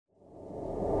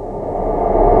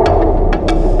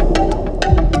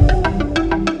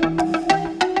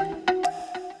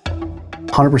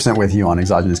100% with you on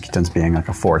exogenous ketones being like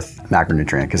a fourth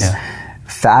macronutrient, because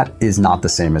fat is not the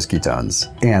same as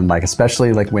ketones. And like,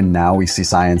 especially like when now we see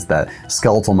science that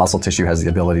skeletal muscle tissue has the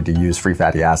ability to use free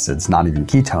fatty acids, not even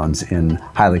ketones, in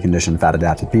highly conditioned fat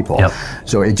adapted people.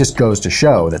 So it just goes to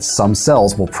show that some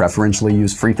cells will preferentially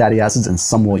use free fatty acids and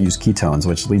some will use ketones,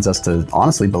 which leads us to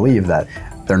honestly believe that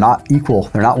they're not equal,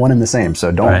 they're not one and the same. So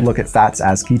don't look at fats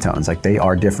as ketones, like they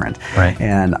are different.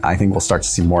 And I think we'll start to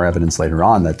see more evidence later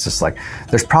on that's just like,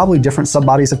 there's probably different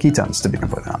subbodies of ketones, to be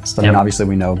completely honest. I mean, obviously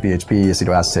we know BHB,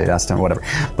 acetoacetate, acetone, whatever,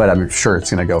 but I'm sure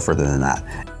it's gonna go further than that.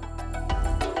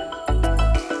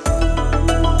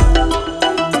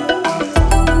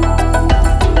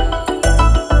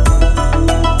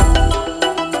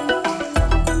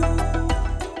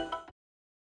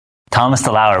 Thomas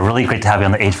DeLauer, really great to have you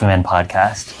on the Age for Men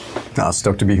podcast. Oh,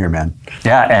 stoked to be here, man.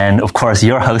 Yeah, and of course,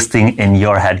 you're hosting in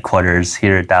your headquarters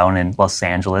here down in Los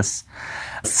Angeles.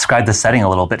 Describe the setting a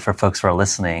little bit for folks who are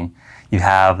listening. You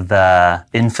have the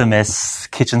infamous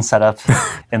kitchen setup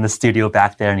in the studio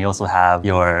back there, and you also have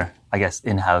your, I guess,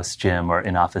 in-house gym or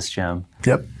in-office gym.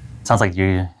 Sounds like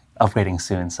you're upgrading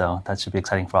soon, so that should be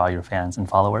exciting for all your fans and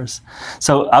followers.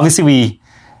 So obviously we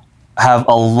have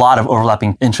a lot of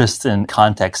overlapping interests and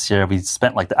context here. We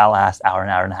spent like the last hour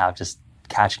and a half just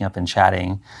catching up and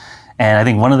chatting. And I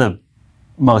think one of the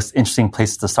most interesting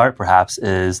places to start perhaps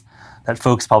is that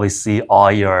folks probably see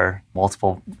all your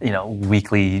multiple,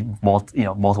 weekly,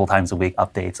 multiple times a week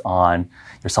updates on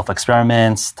your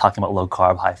self-experiments, talking about low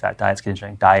carb, high fat diets,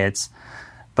 ketogenic diets.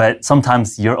 But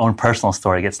sometimes your own personal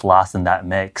story gets lost in that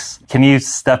mix. Can you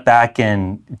step back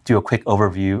and do a quick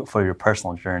overview for your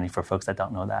personal journey for folks that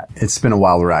don't know that? It's been a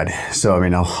wild ride. So, I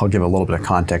mean, I'll give a little bit of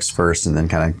context first and then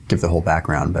kind of give the whole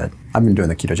background. But I've been doing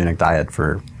the ketogenic diet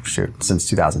for, since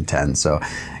 2010. So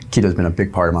keto's been a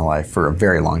big part of my life for a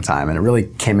very long time. And it really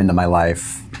came into my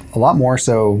life a lot more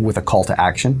so with a call to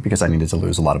action because I needed to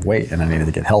lose a lot of weight and I needed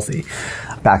to get healthy.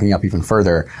 Backing up even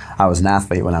further, I was an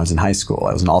athlete when I was in high school.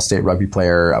 I was an all-state rugby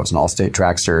player. I was an all-state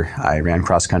trackster. I ran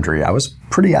cross country. I was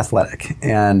pretty athletic.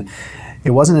 And it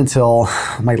wasn't until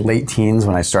my late teens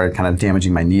when I started kind of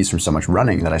damaging my knees from so much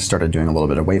running that I started doing a little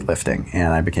bit of weightlifting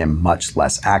and I became much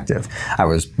less active. I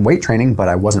was weight training, but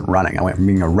I wasn't running. I went from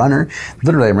being a runner.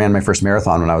 Literally, I ran my first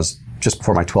marathon when I was just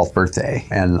before my 12th birthday.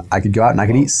 And I could go out and I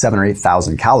could eat 7,000 or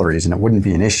 8,000 calories and it wouldn't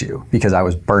be an issue because I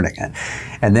was burning it.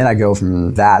 And then I go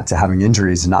from that to having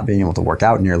injuries and not being able to work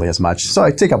out nearly as much. So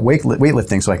I take up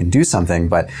weightlifting so I can do something.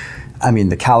 But I mean,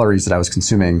 the calories that I was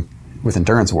consuming with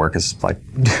endurance work is like,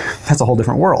 that's a whole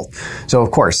different world. So of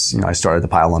course, I started to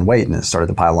pile on weight and it started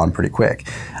to pile on pretty quick.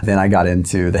 Then I got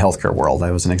into the healthcare world.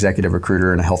 I was an executive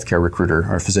recruiter and a healthcare recruiter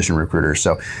or a physician recruiter.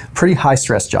 So pretty high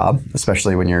stress job,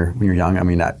 especially when you're young. I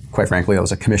mean, quite frankly, it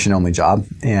was a commission only job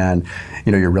and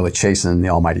you're really chasing the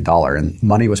almighty dollar and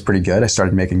money was pretty good. I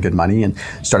started making good money and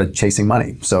started chasing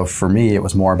money. So for me, it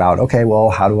was more about, okay,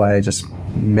 well, how do I just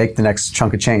make the next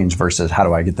chunk of change versus how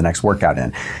do I get the next workout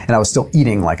in? And I was still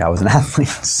eating like I was an athlete.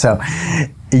 So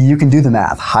you can do the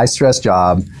math. High stress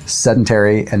job,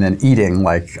 sedentary, and then eating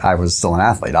like I was still an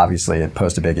athlete. Obviously, it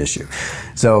posed a big issue.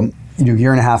 So a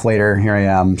year and a half later, here I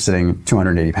am sitting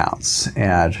 280 pounds.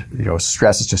 And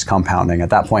stress is just compounding. At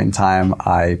that point in time,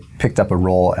 I picked up a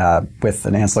role with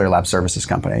an ancillary lab services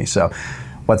company. So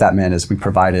what that meant is we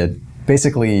provided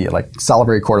basically like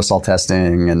salivary cortisol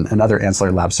testing and other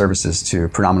ancillary lab services to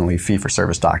predominantly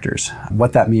fee-for-service doctors.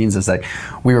 What that means is that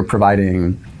we were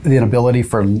providing the ability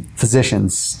for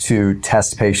physicians to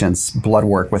test patients' blood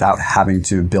work without having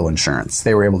to bill insurance.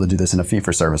 They were able to do this in a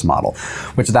fee-for-service model,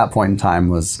 which at that point in time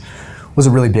was a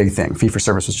really big thing.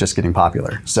 Fee-for-service was just getting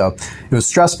popular. So it was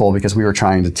stressful because we were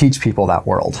trying to teach people that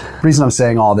world. The reason I'm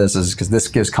saying all this is because this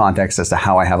gives context as to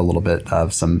how I have a little bit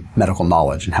of some medical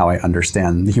knowledge and how I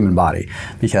understand the human body.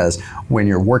 Because when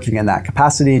you're working in that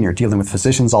capacity and you're dealing with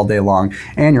physicians all day long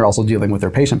and you're also dealing with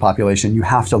their patient population, you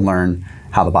have to learn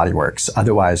how the body works.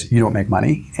 Otherwise, you don't make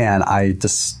money. And I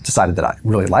just decided that I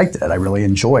really liked it. I really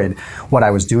enjoyed what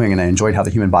I was doing and I enjoyed how the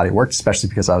human body worked, especially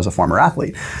because I was a former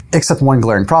athlete. Except one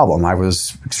glaring problem. I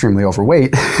was extremely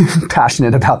overweight,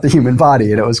 passionate about the human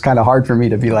body. And it was kind of hard for me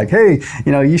to be like, hey,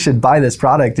 you should buy this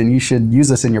product and you should use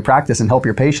this in your practice and help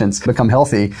your patients become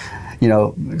healthy.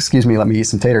 Excuse me, let me eat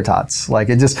some tater tots. Like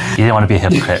it just... You didn't want to be a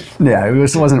hypocrite. Yeah, it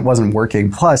just wasn't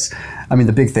working. Plus, I mean,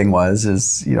 the big thing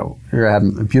was you're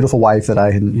having a beautiful wife that I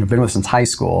had been with since high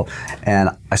school. And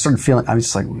I started feeling, I'm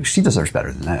just like, she deserves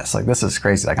better than this. Like, this is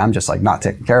crazy. Like, I'm just like not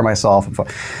taking care of myself.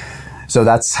 So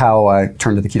that's how I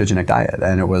turned to the ketogenic diet.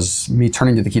 And it was me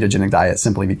turning to the ketogenic diet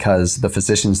simply because the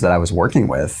physicians that I was working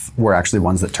with were actually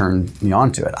ones that turned me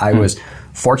on to it. I was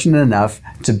fortunate enough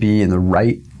to be in the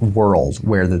right world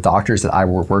where the doctors that I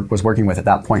was working with at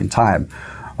that point in time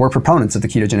were proponents of the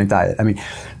ketogenic diet. I mean,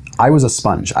 I was a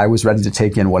sponge. I was ready to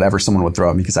take in whatever someone would throw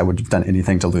at me because I would have done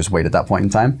anything to lose weight at that point in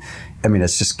time. I mean,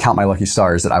 it's just count my lucky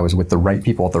stars that I was with the right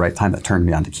people at the right time that turned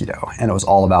me onto keto. And it was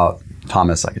all about,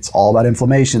 Thomas, like, it's all about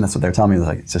inflammation. That's what they're telling me.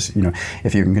 Like, it's just,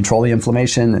 if you can control the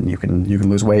inflammation, then you can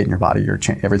lose weight in your body.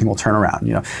 Everything will turn around,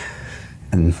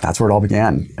 And that's where it all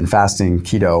began. And fasting,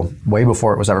 keto, way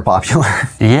before it was ever popular.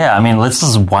 Yeah, I mean, let's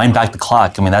just wind back the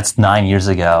clock. I mean, that's 9 years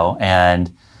ago.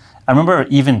 And I remember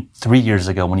even 3 years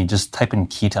ago when you just type in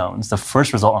ketones, the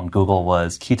first result on Google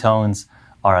was ketones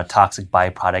are a toxic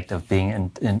byproduct of being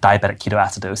in diabetic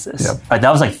ketoacidosis. Yep. Right,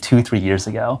 that was like 2-3 years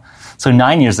ago. So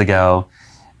 9 years ago,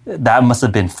 that must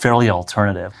have been fairly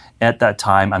alternative. At that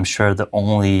time, I'm sure the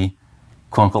only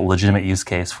quote-unquote legitimate use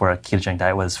case for a ketogenic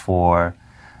diet was for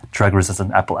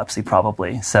drug-resistant epilepsy,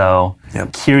 probably. So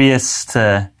curious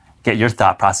to get your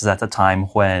thought process at the time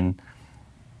when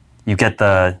you get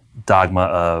the dogma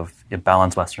of a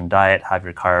balanced Western diet, have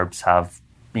your carbs, have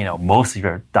most of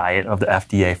your diet of the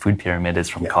FDA food pyramid is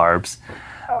from carbs.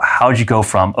 How did you go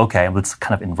from, okay, let's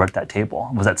kind of invert that table?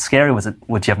 Was that scary? Would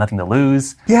you have nothing to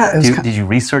lose? Yeah. Did you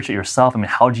research it yourself? I mean,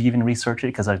 how did you even research it?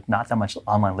 Because there's not that much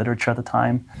online literature at the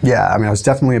time. Yeah, I mean, I was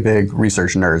definitely a big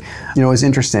research nerd. It was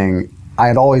interesting. I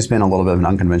had always been a little bit of an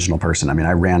unconventional person. I mean,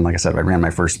 I ran my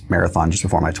first marathon just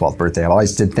before my 12th birthday. I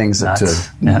always did things to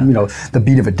the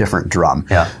beat of a different drum.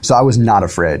 Yeah. So I was not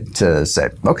afraid to say,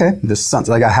 okay, this sounds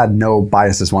like, I had no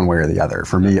biases one way or the other.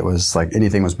 For me, it was like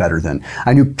anything was better than,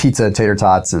 I knew pizza, tater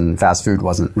tots, and fast food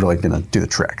wasn't really going to do the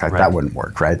trick. Like, that wouldn't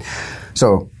work, right?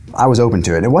 So I was open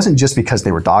to it. It wasn't just because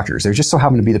they were doctors. They just so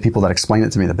happened to be the people that explained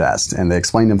it to me the best. And they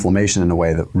explained inflammation in a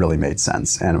way that really made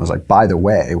sense. And it was like, by the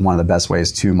way, one of the best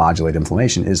ways to modulate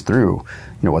inflammation is through,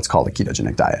 what's called a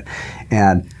ketogenic diet.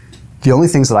 And the only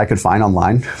things that I could find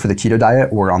online for the keto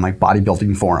diet were on like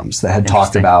bodybuilding forums that had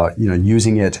talked about,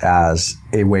 using it as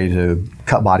a way to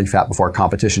cut body fat before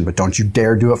competition, but don't you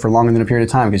dare do it for longer than a period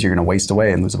of time because you're going to waste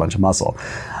away and lose a bunch of muscle.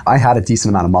 I had a decent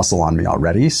amount of muscle on me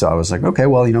already, so I was like, okay,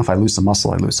 well, if I lose some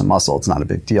muscle, I lose some muscle. It's not a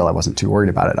big deal. I wasn't too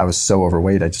worried about it. I was so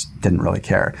overweight, I just didn't really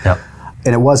care. Yep.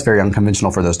 And it was very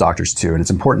unconventional for those doctors too. And it's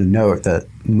important to note that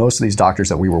most of these doctors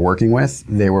that we were working with,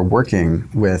 they were working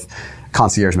with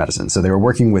concierge medicine. So they were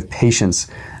working with patients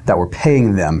that were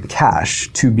paying them cash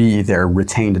to be their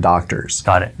retained doctors.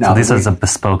 Got it. Now, so this is a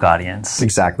bespoke audience.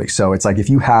 Exactly. So it's like if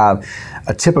you have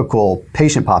a typical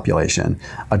patient population,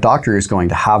 a doctor is going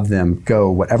to have them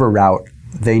go whatever route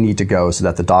they need to go so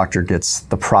that the doctor gets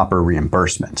the proper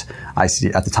reimbursement.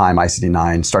 At the time,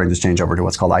 ICD-9, starting to change over to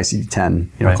what's called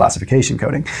ICD-10, classification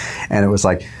coding. And it was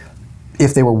like,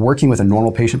 if they were working with a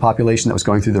normal patient population that was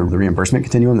going through the reimbursement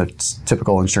continuum, the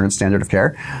typical insurance standard of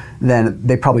care, then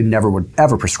they probably never would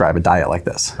ever prescribe a diet like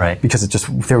this. Right. Because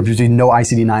there would be no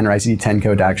ICD-9 or ICD-10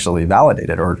 code to actually validate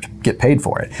it or to get paid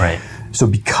for it. Right. So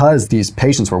because these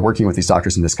patients were working with these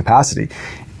doctors in this capacity,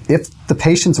 if the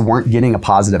patients weren't getting a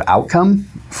positive outcome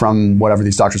from whatever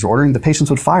these doctors were ordering, the patients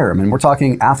would fire them. And we're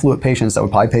talking affluent patients that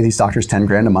would probably pay these doctors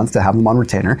 $10,000 a month to have them on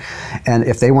retainer. And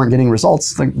if they weren't getting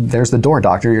results, like, there's the door,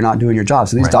 doctor, you're not doing your job.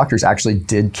 So these doctors actually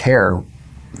did care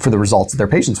for the results that their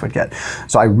patients would get.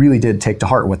 So I really did take to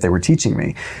heart what they were teaching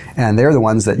me. And they're the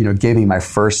ones that, gave me my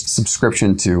first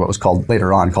subscription to what was called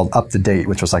later on called Up to Date,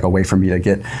 which was like a way for me to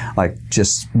get like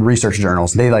just research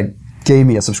journals. They gave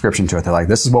me a subscription to it. They're like,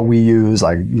 this is what we use.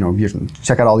 Like, you can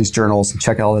check out all these journals and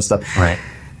check out all this stuff. Right.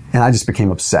 And I just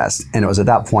became obsessed. And it was at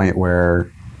that point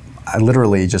where I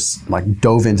literally just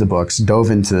dove into books, dove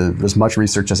into as much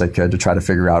research as I could to try to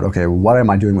figure out, okay, what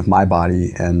am I doing with my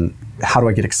body and how do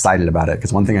I get excited about it?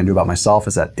 Because one thing I knew about myself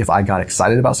is that if I got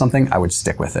excited about something, I would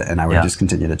stick with it and I would just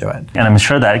continue to do it. And I'm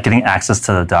sure that getting access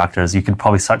to the doctors, you could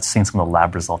probably start seeing some of the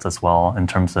lab results as well in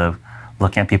terms of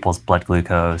looking at people's blood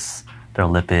glucose, their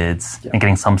lipids, and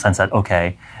getting some sense that,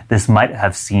 okay, this might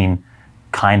have seemed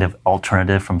kind of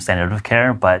alternative from standard of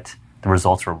care, but the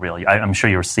results were real. I'm sure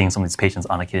you were seeing some of these patients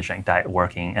on a ketogenic diet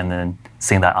working and then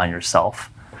seeing that on yourself.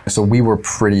 So we were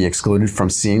pretty excluded from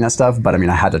seeing that stuff, but I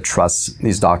had to trust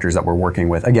these doctors that we're working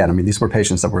with. Again, these were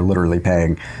patients that were literally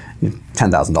paying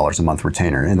 $10,000 a month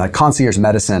retainer. And concierge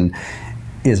medicine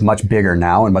is much bigger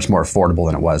now and much more affordable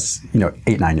than it was,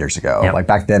 8-9 years ago. Yep.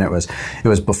 Back then it was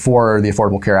before the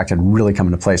Affordable Care Act had really come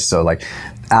into place. So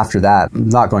after that, I'm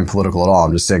not going political at all,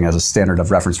 I'm just saying as a standard of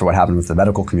reference for what happened with the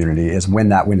medical community, is when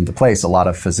that went into place, a lot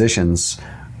of physicians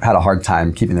had a hard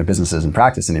time keeping their businesses in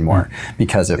practice anymore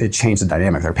because it changed the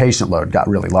dynamic. Their patient load got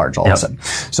really large all of a sudden.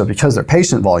 So because their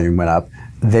patient volume went up,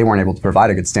 they weren't able to provide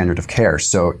a good standard of care.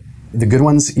 So the good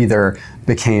ones either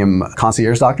became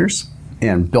concierge doctors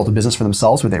and built a business for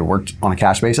themselves where they worked on a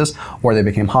cash basis, or they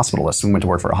became hospitalists and went to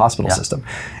work for a hospital system.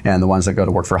 And the ones that go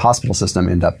to work for a hospital system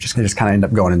end up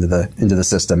going into the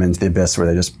system, into the abyss where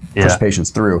they just push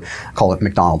patients through. Call it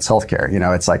McDonald's healthcare.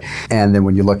 It's like, and then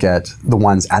when you look at the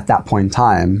ones at that point in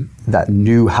time that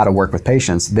knew how to work with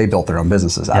patients, they built their own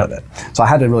businesses out of it. So I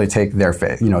had to really take their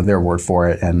faith, their word for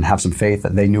it, and have some faith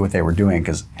that they knew what they were doing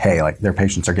because, hey, like their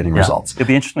patients are getting results. It'd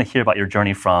be interesting to hear about your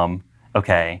journey from,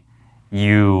 okay,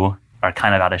 you are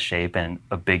kind of out of shape and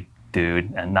a big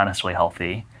dude and not necessarily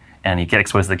healthy, and you get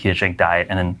exposed to the ketogenic diet,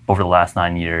 and then over the last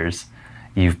 9 years,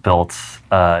 you've built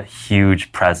a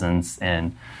huge presence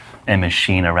in a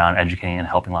machine around educating and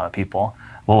helping a lot of people.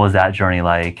 What was that journey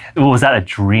like? Was that a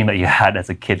dream that you had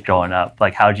as a kid growing up?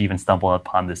 Like, how did you even stumble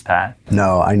upon this path?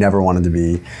 No, I never wanted to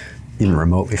be even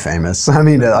remotely famous. I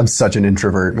mean, I'm such an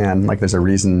introvert, man. Like, there's a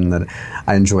reason that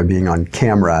I enjoy being on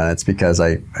camera, and it's because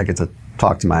I get to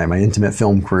talk to my intimate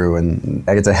film crew, and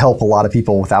I get to help a lot of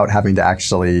people without having to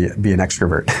actually be an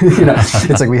extrovert.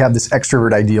 It's like we have this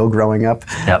extrovert ideal growing up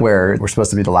where we're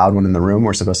supposed to be the loud one in the room.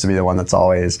 We're supposed to be the one that's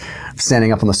always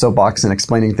standing up on the soapbox and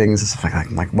explaining things. It's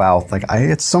like wow, like I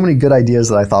had so many good ideas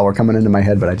that I thought were coming into my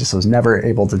head, but I just was never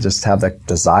able to just have that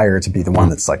desire to be the one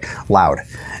that's like loud.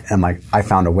 And like I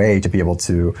found a way to be able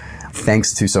to,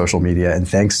 thanks to social media and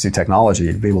thanks to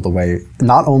technology, to be able to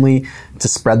not only to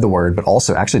spread the word, but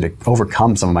also actually to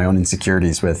overcome some of my own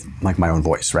insecurities with like my own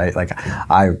voice, right? Like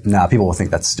people will think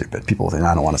that's stupid. People will think,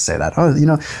 I don't want to say that. Oh,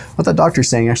 what that doctor's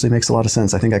saying actually makes a lot of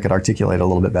sense. I think I could articulate a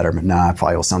little bit better, but I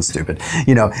probably will sound stupid.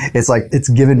 It's like, it's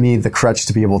given me the crutch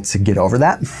to be able to get over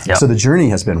that. Yep. So the journey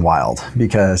has been wild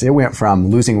because it went from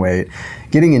losing weight,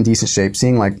 getting in decent shape,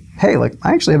 seeing like, hey, like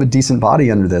I actually have a decent body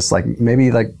under this. Like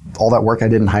maybe like all that work I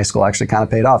did in high school actually kind of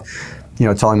paid off.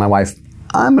 Telling my wife,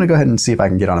 I'm going to go ahead and see if I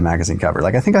can get on a magazine cover.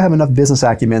 Like I think I have enough business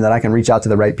acumen that I can reach out to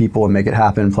the right people and make it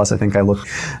happen. Plus I think I look,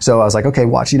 so I was like, okay,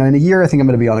 watch, in a year, I think I'm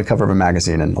going to be on a cover of a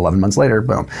magazine, and 11 months later,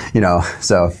 boom,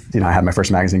 so I had my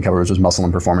first magazine cover, which was Muscle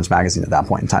and Performance magazine at that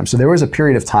point in time. So there was a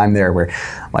period of time there where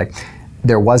like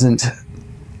there wasn't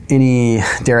any,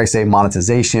 dare I say,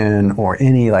 monetization or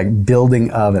any like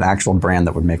building of an actual brand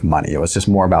that would make money. It was just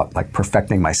more about like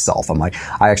perfecting myself.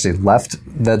 I actually left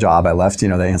the job. I left, the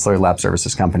ancillary lab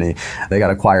services company. They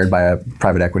got acquired by a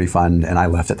private equity fund, and I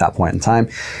left at that point in time.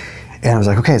 And I was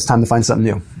like, okay, it's time to find something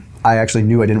new. I actually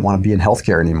knew I didn't want to be in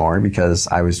healthcare anymore because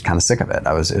I was kind of sick of it.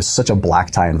 It was such a black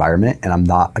tie environment, and I'm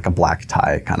not like a black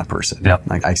tie kind of person. Yep.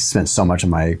 Like I spent so much of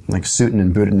my like suiting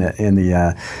and booting it in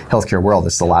the healthcare world.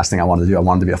 It's the last thing I wanted to do. I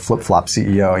wanted to be a flip-flop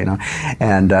CEO,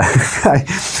 and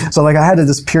so like I had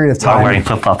this period of time. I'm wearing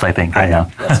flip-flops, I think, right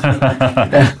now.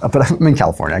 But I'm in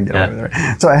California. I can get over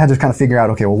there. So I had to kind of figure out,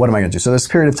 okay, well, what am I going to do? So this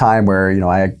period of time where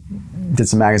I did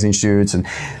some magazine shoots, and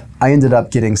I ended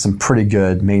up getting some pretty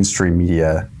good mainstream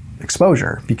media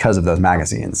exposure because of those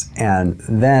magazines. And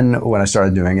then when I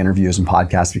started doing interviews and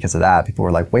podcasts because of that, people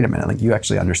were like, wait a minute, like you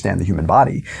actually understand the human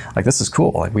body. Like this is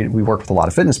cool. Like we work with a lot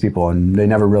of fitness people, and they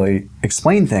never really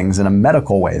explain things in a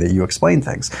medical way that you explain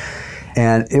things.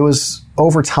 And it was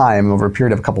over time, over a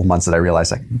period of a couple of months, that I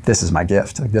realized like this is my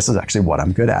gift. Like this is actually what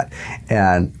I'm good at.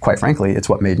 And quite frankly, it's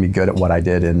what made me good at what I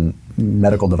did in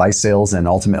medical device sales and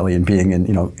ultimately in being in,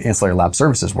 ancillary lab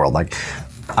services world. Like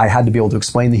I had to be able to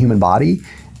explain the human body.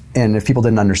 And if people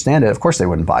didn't understand it, of course they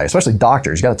wouldn't buy it, especially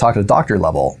doctors. You got to talk to the doctor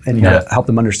level, and you got to help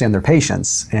them understand their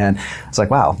patients. And it's like,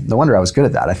 wow, no wonder I was good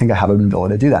at that. I think I have an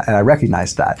ability to do that. And I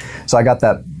recognized that. So I got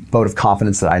that vote of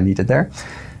confidence that I needed there.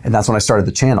 And that's when I started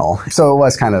the channel. So it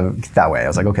was kind of that way. I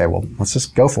was like, okay, well, let's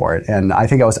just go for it. And I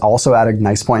think I was also at a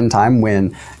nice point in time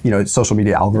when, social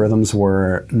media algorithms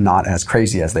were not as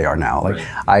crazy as they are now. Like,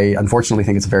 I unfortunately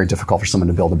think it's very difficult for someone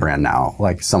to build a brand now,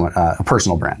 like someone, a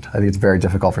personal brand. I think it's very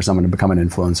difficult for someone to become an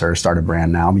influencer or start a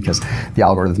brand now because the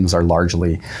algorithms are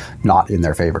largely not in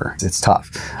their favor. It's tough.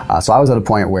 So I was at a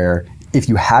point where if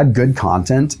you had good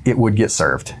content, it would get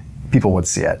served. People would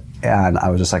see it. And I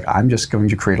was just like, I'm just going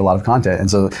to create a lot of content. And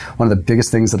so one of the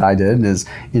biggest things that I did is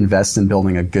invest in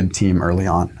building a good team early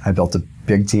on. I built a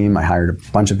big team. I hired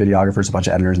a bunch of videographers, a bunch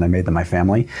of editors, and I made them my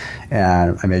family.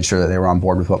 And I made sure that they were on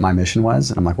board with what my mission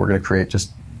was. And I'm like, we're going to create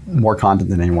just more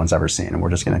content than anyone's ever seen. And we're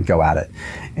just going to go at it.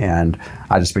 And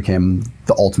I just became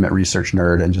the ultimate research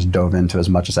nerd and just dove into as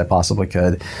much as I possibly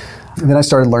could. And then I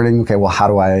started learning, okay, well, how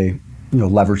do I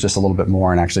leverage this a little bit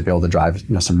more and actually be able to drive,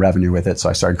 some revenue with it. So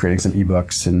I started creating some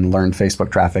ebooks and learned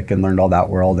Facebook traffic and learned all that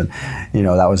world. And,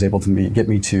 that was able to get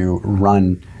me to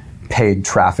run paid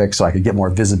traffic so I could get more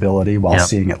visibility while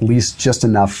seeing at least just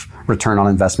enough return on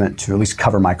investment to at least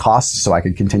cover my costs so I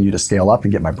could continue to scale up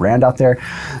and get my brand out there.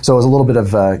 So it was a little bit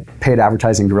of paid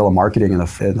advertising, guerrilla marketing in the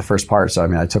first part. So I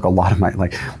mean, I took a lot of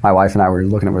my wife and I were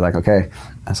looking at it, we're like, okay,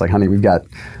 I was like, honey, we got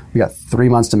 3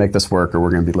 months to make this work or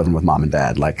we're going to be living with mom and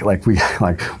dad.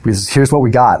 Here's what we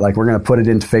got. Like, we're going to put it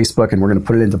into Facebook and we're going to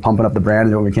put it into pumping up the brand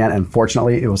and do what we can. And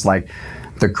fortunately, it was like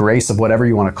the grace of whatever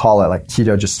you want to call it, like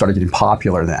keto just started getting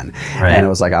popular then. Right. And it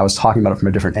was like, I was talking about it from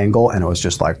a different angle and it was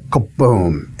just like,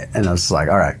 boom. And I was like,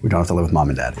 all right, we don't have to live with mom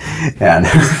and dad. And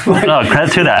no,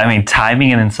 credit to that. I mean,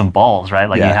 timing and in some balls, right?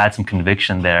 Like you had some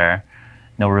conviction there.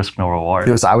 No risk, no reward.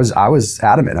 I was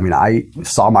adamant. I mean, I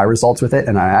saw my results with it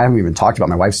and I haven't even talked about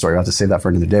my wife's story. I'll have to save that for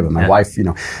another day. But my wife,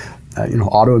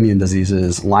 autoimmune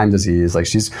diseases, Lyme disease, like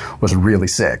was really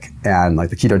sick and like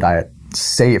the keto diet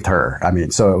saved her. I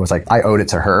mean, so it was like I owed it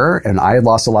to her and I had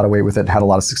lost a lot of weight with it, had a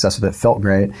lot of success with it, felt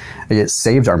great. It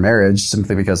saved our marriage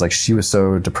simply because like she was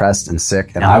so depressed and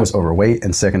sick and I was overweight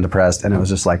and sick and depressed. And it was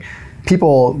just like,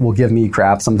 people will give me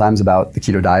crap sometimes about the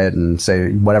keto diet and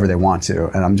say whatever they want to.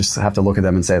 And I'm just have to look at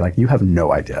them and say like, you have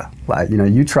no idea. Like,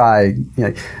 you try,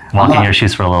 walk in your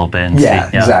shoes for a little bit. And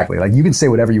exactly. Like you can say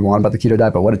whatever you want about the keto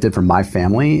diet, but what it did for my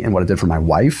family and what it did for my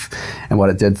wife and what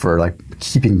it did for like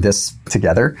keeping this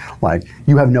together, like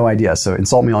you have no idea. So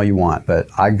insult me all you want, but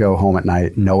I go home at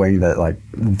night knowing that like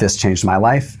this changed my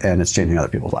life and it's changing other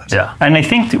people's lives. Yeah. And I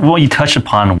think what you touched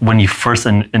upon when you first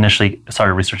initially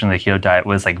started researching the keto diet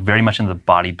was like very much into the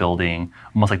bodybuilding,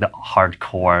 almost like the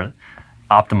hardcore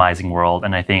optimizing world.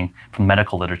 And I think from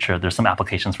medical literature, there's some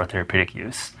applications for therapeutic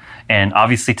use. And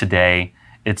obviously today,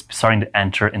 it's starting to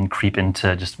enter and creep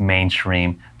into just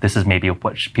mainstream. This is maybe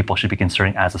what people should be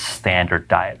considering as a standard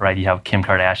diet, right? You have Kim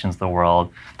Kardashians of the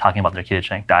world talking about their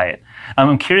ketogenic diet.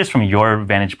 I'm curious from your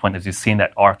vantage point, as you've seen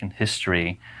that arc in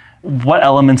history, what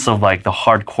elements of like the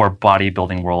hardcore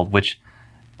bodybuilding world, which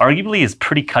arguably is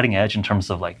pretty cutting edge in terms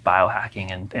of like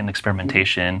biohacking and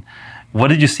experimentation, what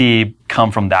did you see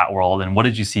come from that world? And what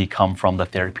did you see come from the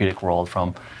therapeutic world,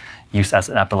 from use as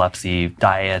an epilepsy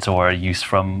diet or use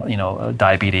from,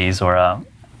 diabetes or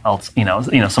some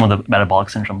of the metabolic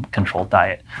syndrome controlled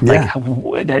diet? Yeah.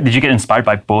 Like, did you get inspired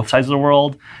by both sides of the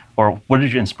world, or where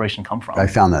did your inspiration come from? I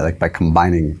found that like by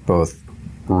combining both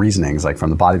reasonings, like from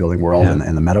the bodybuilding world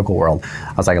and the medical world,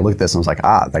 I was like, I looked at this and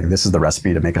I was like, this is the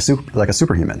recipe to make a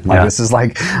superhuman. Like this is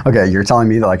like, okay, you're telling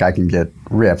me that like I can get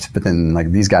ripped, but then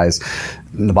like these guys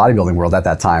in the bodybuilding world at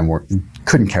that time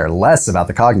couldn't care less about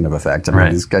the cognitive effect. I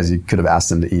mean, these guys, you could have asked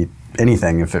them to eat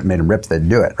anything. If it made them ripped, they'd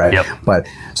do it, right? Yep. But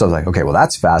so I was like, okay, well,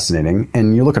 that's fascinating.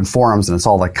 And you look in forums and it's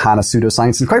all like kind of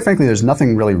pseudoscience. And quite frankly, there's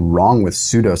nothing really wrong with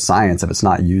pseudoscience if it's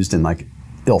not used in like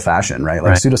ill fashion, right?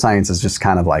 Like pseudoscience is just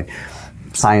kind of like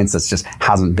science that's just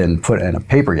hasn't been put in a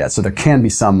paper yet. So there can be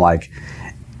some like,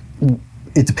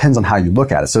 it depends on how you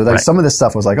look at it. So like some of this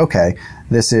stuff was like, okay,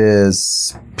 this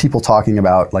is people talking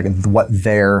about like what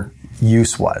their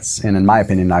use was. And in my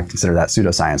opinion, I consider that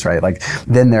pseudoscience, right? Like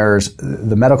then there's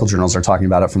the medical journals are talking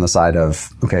about it from the side of,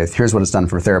 okay, here's what it's done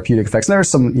for therapeutic effects. And there's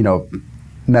some,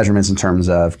 measurements in terms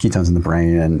of ketones in the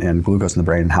brain and glucose in the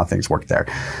brain and how things work there.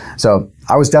 So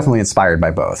I was definitely inspired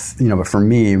by both, but for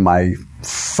me, my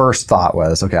first thought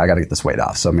was, okay, I got to get this weight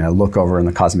off. So I'm going to look over in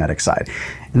the cosmetic side.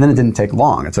 And then it didn't take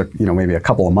long. It took, maybe a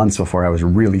couple of months before I was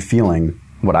really feeling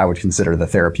what I would consider the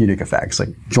therapeutic effects. Like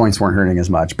joints weren't hurting as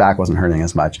much, back wasn't hurting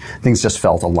as much. Things just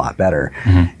felt a lot better.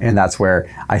 Mm-hmm. And that's where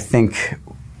I think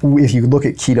if you look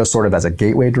at keto sort of as a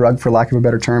gateway drug, for lack of a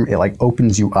better term, it like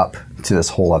opens you up to this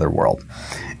whole other world.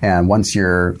 And once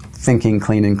you're thinking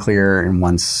clean and clear, and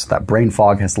once that brain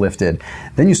fog has lifted,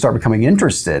 then you start becoming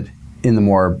interested in the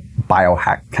more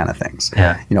biohack kind of things.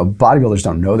 Yeah. Bodybuilders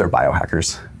don't know they're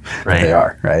biohackers, but they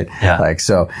are, right? Yeah. Like,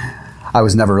 so I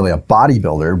was never really a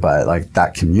bodybuilder, but like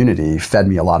that community fed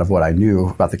me a lot of what I knew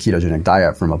about the ketogenic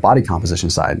diet from a body composition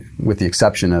side, with the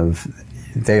exception of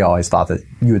they always thought that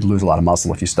you would lose a lot of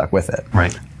muscle if you stuck with it.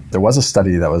 Right. There was a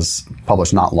study that was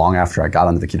published not long after I got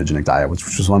onto the ketogenic diet, which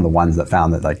was one of the ones that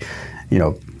found that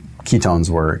ketones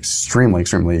were extremely,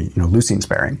 leucine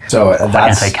sparing. So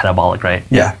that's anti-catabolic, right?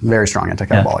 Yeah, very strong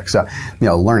anti-catabolic. Yeah.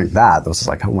 So, learning that was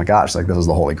like, oh my gosh, like this is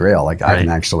the holy grail. Like I can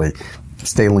actually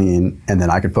stay lean, and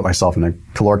then I could put myself in a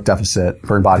caloric deficit,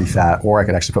 burn body fat, or I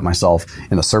could actually put myself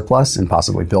in a surplus and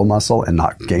possibly build muscle and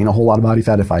not gain a whole lot of body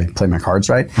fat if I play my cards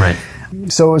right. Right.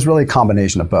 So it was really a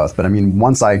combination of both. But I mean,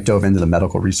 once I dove into the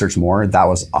medical research more, that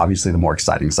was obviously the more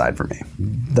exciting side for me.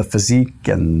 The physique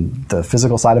and the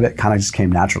physical side of it kind of just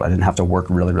came natural. I didn't have to work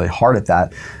really, really hard at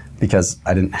that because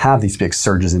I didn't have these big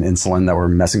surges in insulin that were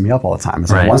messing me up all the time.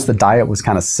 So once the diet was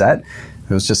kind of set,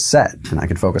 it was just set, and I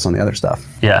could focus on the other stuff.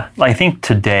 Yeah, I think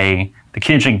today the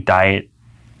ketogenic diet,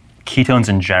 ketones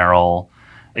in general,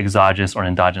 exogenous or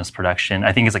endogenous production,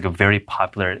 I think is like a very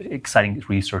popular, exciting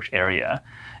research area.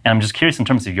 And I'm just curious in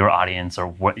terms of your audience or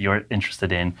what you're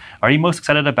interested in. Are you most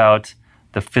excited about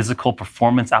the physical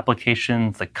performance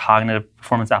applications, the cognitive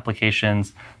performance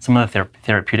applications, some of the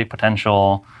therapeutic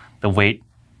potential, the weight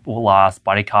loss,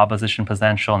 body composition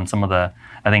potential, and some of the,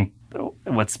 I think,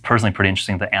 what's personally pretty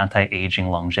interesting, the anti-aging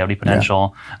longevity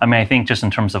potential? Yeah. I mean, I think just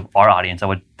in terms of our audience, I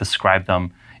would describe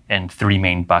them in three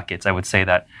main buckets. I would say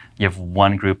that you have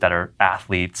one group that are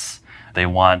athletes. They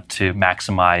want to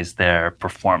maximize their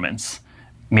performance,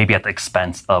 maybe at the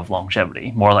expense of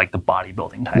longevity, more like the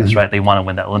bodybuilding types, right? They want to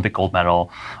win that Olympic gold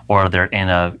medal, or they're in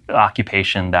an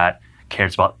occupation that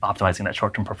cares about optimizing that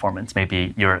short-term performance.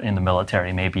 Maybe you're in the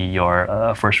military, maybe you're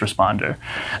a first responder.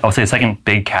 I would say the second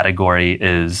big category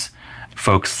is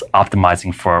folks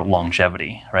optimizing for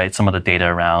longevity, right? Some of the data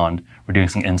around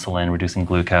reducing insulin, reducing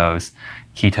glucose,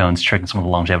 ketones, triggering some of the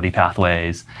longevity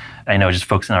pathways. I know just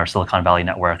folks in our Silicon Valley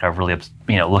network are really,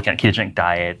 looking at ketogenic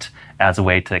diet as a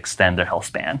way to extend their health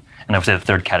span. And I would say the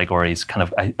third category is kind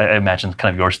of, I imagine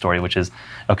kind of your story, which is,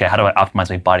 okay, how do I optimize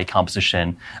my body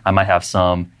composition? I might have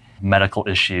some medical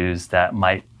issues that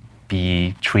might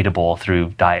be treatable through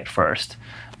diet first.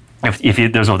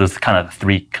 There's kind of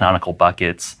three canonical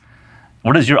buckets.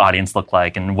 What does your audience look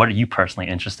like, and what are you personally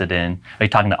interested in? Are you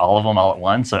talking to all of them all at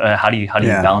once? Or how do you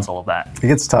balance all of that? It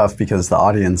gets tough because the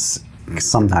audience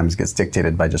sometimes gets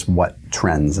dictated by just what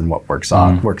trends and what works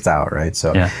out, right?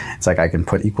 So it's like I can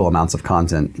put equal amounts of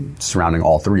content surrounding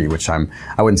all three, which I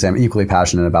wouldn't say I'm equally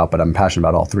passionate about, but I'm passionate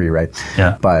about all three, right?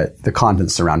 Yeah. But the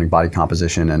content surrounding body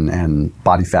composition and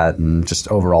body fat and just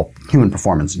overall human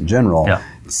performance in general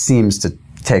seems to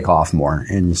take off more,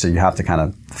 and so you have to kind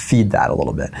of feed that a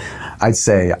little bit. I'd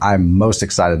say I'm most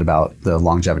excited about the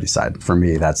longevity side. For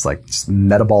me, that's like just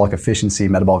metabolic efficiency,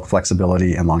 metabolic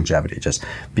flexibility, and longevity. Just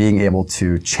being able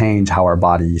to change how our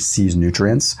body sees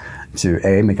nutrients to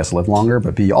A, make us live longer,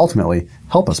 but B, ultimately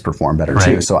help us perform better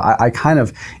too. So I kind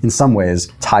of, in some ways,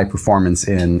 tie performance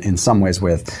in some ways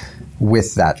with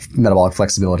that metabolic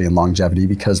flexibility and longevity,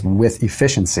 because with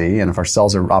efficiency, and if our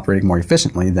cells are operating more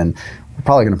efficiently, then we're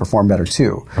probably going to perform better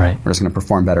too. Right. We're just going to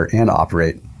perform better and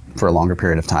operate for a longer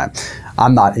period of time.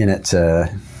 I'm not in it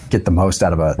to get the most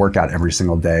out of a workout every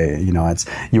single day.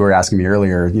 You were asking me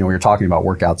earlier, we were talking about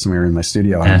workouts when we were in my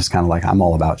studio, and I'm just kind of like, I'm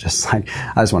all about just like,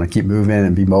 I just want to keep moving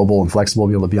and be mobile and flexible,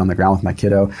 be able to be on the ground with my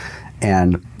kiddo.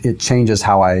 And it changes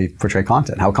how I portray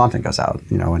content, how content goes out,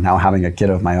 and now having a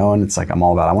kiddo of my own, it's like I'm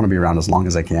all about, I want to be around as long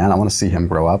as I can. I want to see him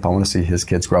grow up. I want to see his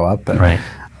kids grow up. And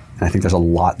I think there's a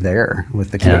lot there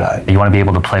with the keto diet. You want to be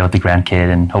able to play with the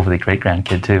grandkid and hopefully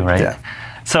great-grandkid too, right? Yeah.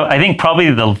 So I think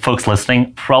probably the folks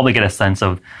listening probably get a sense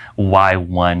of why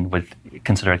one would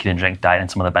consider a ketogenic diet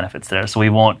and some of the benefits there. So we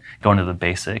won't go into the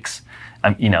basics.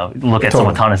 Look at some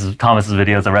of Thomas's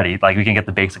videos already. Like, we can get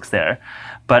the basics there.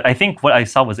 But I think what I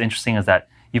saw was interesting is that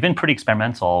you've been pretty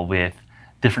experimental with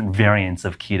different variants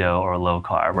of keto or low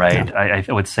carb, right? Yeah.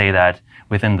 I would say that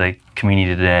within the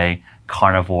community today,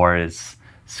 carnivore is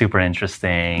super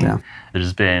interesting. Yeah.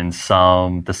 There's been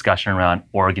some discussion around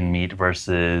organ meat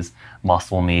versus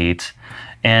muscle meat.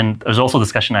 And there's also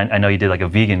discussion, I know you did like a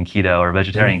vegan keto or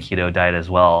vegetarian keto diet as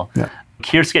well. Yeah.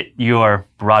 Curious to get your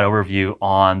broad overview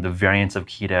on the variants of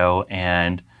keto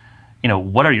and,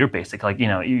 what are your basic,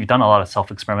 you've done a lot of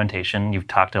self-experimentation. You've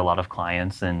talked to a lot of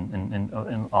clients and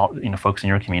all, folks in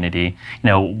your community.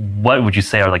 What would you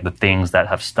say are like the things that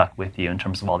have stuck with you in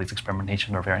terms of all these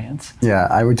experimentation or variants? Yeah,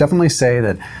 I would definitely say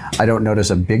that I don't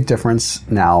notice a big difference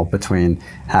now between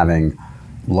having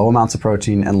low amounts of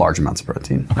protein and large amounts of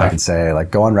protein. Okay. I can say,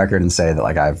 go on record and say that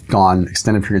I've gone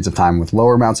extended periods of time with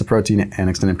lower amounts of protein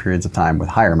and extended periods of time with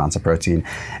higher amounts of protein.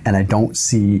 And I don't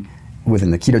see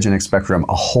within the ketogenic spectrum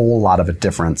a whole lot of a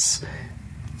difference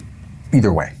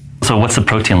either way. So what's the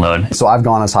protein load? So I've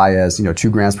gone as high as 2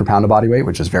 grams per pound of body weight,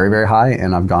 which is very, very high,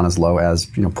 and I've gone as low as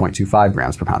 0.25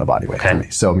 grams per pound of body weight for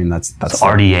me. So that's so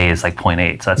RDA is like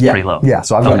 0.8, so that's pretty low. Yeah,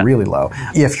 so I've gone really low.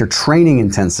 If your training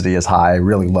intensity is high,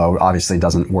 really low obviously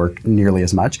doesn't work nearly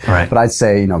as much. Right. But I'd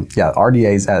say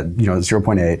RDA is at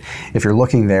 0.8. If you're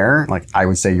looking there, I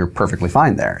would say you're perfectly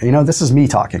fine there. This is me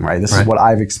talking, right? This is what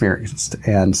I've experienced,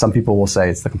 and some people will say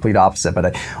it's the complete opposite.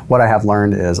 But what I have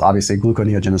learned is obviously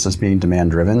gluconeogenesis being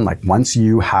demand driven. Once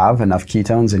you have enough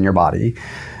ketones in your body,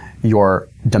 your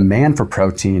demand for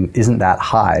protein isn't that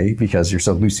high because you're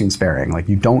so leucine sparing. Like,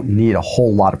 you don't need a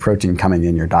whole lot of protein coming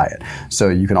in your diet. So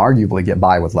you can arguably get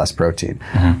by with less protein,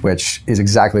 which is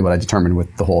exactly what I determined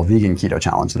with the whole vegan keto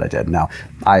challenge that I did. Now,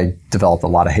 I developed a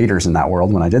lot of haters in that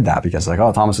world when I did that because, like,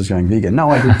 oh, Thomas is going vegan. No,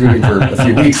 I did vegan for a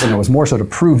few weeks, and it was more so to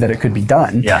prove that it could be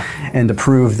done. And to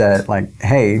prove that, like,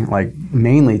 hey, like,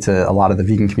 mainly to a lot of the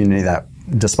vegan community that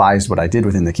despised what I did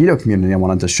within the keto community, I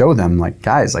wanted to show them, like,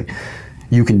 guys, like,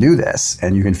 you can do this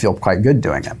and you can feel quite good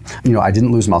doing it. You know, I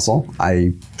didn't lose muscle.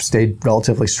 I stayed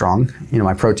relatively strong. You know,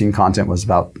 my protein content was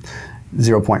about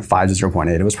 0.5 to 0.8.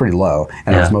 It was pretty low,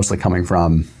 and it was mostly coming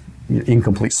from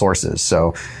incomplete sources.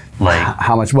 So like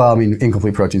how much? Well, I mean,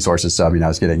 incomplete protein sources. So I mean, I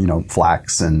was getting, you know,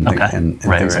 flax and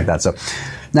things like that. So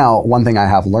now, one thing I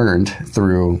have learned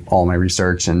through all my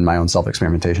research and my own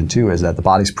self-experimentation too is that the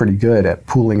body's pretty good at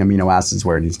pooling amino acids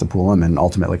where it needs to pool them and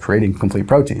ultimately creating complete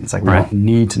proteins. Like, we don't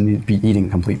need to be eating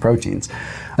complete proteins.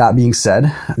 That being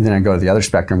said, then I go to the other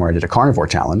spectrum where I did a carnivore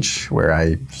challenge where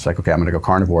I was like, okay, I'm going to go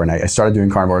carnivore. And I started doing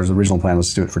carnivore. The original plan was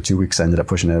to do it for 2 weeks. I ended up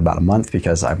pushing it about a month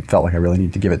because I felt like I really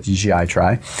needed to give it the GI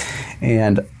try.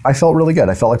 And I felt really good.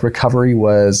 I felt like recovery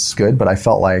was good, but I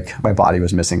felt like my body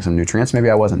was missing some nutrients. Maybe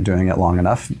I wasn't doing it long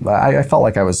enough. I felt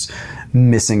like I was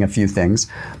missing a few things.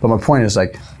 But my point is,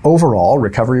 like, overall,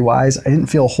 recovery-wise, I didn't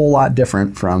feel a whole lot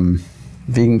different from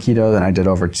vegan keto than I did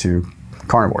over to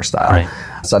carnivore style.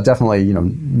 So I've definitely, you know,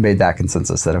 made that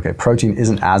consensus that, okay, protein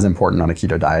isn't as important on a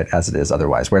keto diet as it is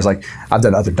otherwise. Whereas, like, I've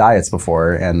done other diets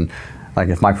before, and, like,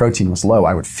 if my protein was low,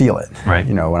 I would feel it.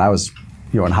 You know, when I was,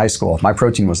 you know, in high school, if my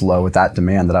protein was low with that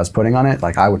demand that I was putting on it,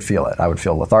 like, I would feel it. I would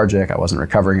feel lethargic. I wasn't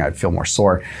recovering. I'd feel more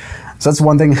sore. So that's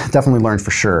one thing definitely learned for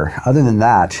sure. Other than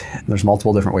that, there's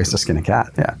multiple different ways to skin a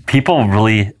cat. People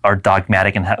really are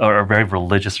dogmatic and are very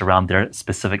religious around their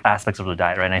specific aspects of the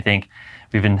diet, right? And I think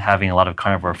we've been having a lot of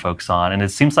carnivore folks on, and it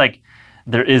seems like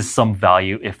there is some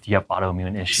value if you have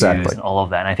autoimmune issues and all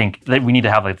of that. And I think that we need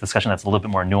to have a discussion that's a little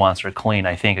bit more nuanced or clean.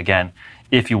 I think, again,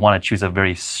 if you want to choose a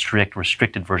very strict,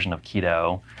 restricted version of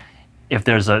keto, if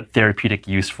there's a therapeutic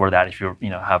use for that, if you're, you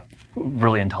know, have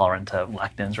really intolerant to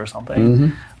lectins or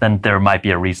something, then there might be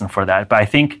a reason for that. But I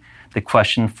think the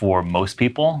question for most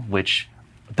people, which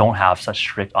don't have such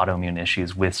strict autoimmune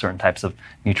issues with certain types of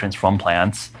nutrients from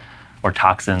plants or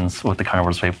toxins with the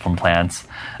carnivores from plants,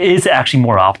 is actually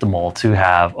more optimal to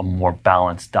have a more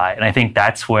balanced diet. And I think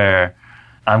that's where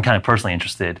I'm kind of personally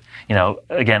interested. You know,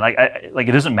 again, like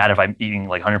it doesn't matter if I'm eating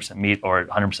like 100% meat or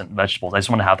 100% vegetables. I just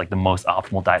want to have like the most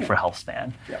optimal diet for health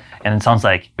span. And it sounds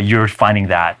like you're finding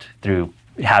that through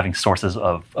having sources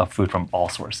of food from all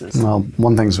sources. Well,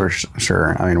 one thing's for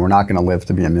sure. I mean, we're not going to live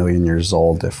to be 1,000,000 years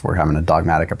old if we're having a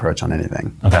dogmatic approach on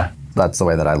anything. That's the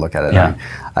way that I look at it. I mean,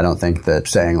 I don't think that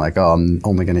saying like, oh, I'm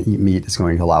only going to eat meat is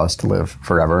going to allow us to live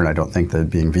forever. And I don't think that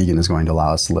being vegan is going to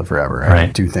allow us to live forever. I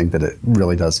do think that it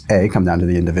really does, A, come down to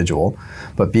the individual,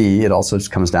 but B, it also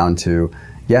just comes down to,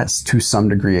 yes, to some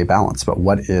degree a balance. But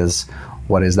what is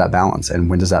that balance? And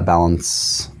when does that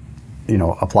balance, you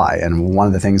know, apply? And one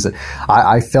of the things that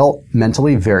I felt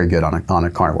mentally very good on a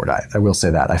carnivore diet. I will say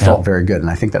that. I felt very good. And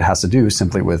I think that has to do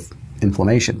simply with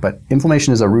inflammation. But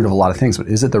inflammation is a root of a lot of things, but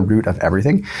is it the root of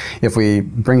everything? If we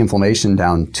bring inflammation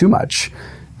down too much,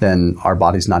 then our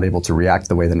body's not able to react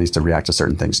the way that it needs to react to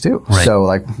certain things too. So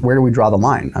like, where do we draw the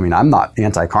line? I mean, I'm not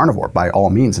anti-carnivore by all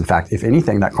means. In fact, if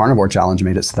anything, that carnivore challenge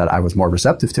made it so that I was more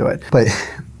receptive to it. But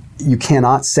you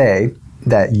cannot say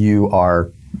that you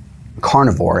are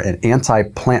carnivore and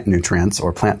anti-plant nutrients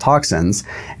or plant toxins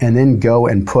and then go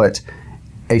and put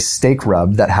a steak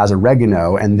rub that has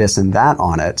oregano and this and that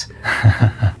on it.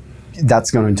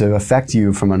 That's going to affect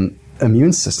you from an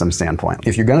immune system standpoint.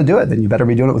 If you're going to do it, then you better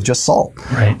be doing it with just salt.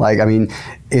 Like, I mean,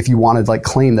 if you want to like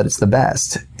claim that it's the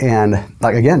best, and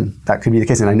like, again, that could be the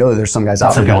case. And I know that there's some guys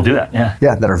out there people do that,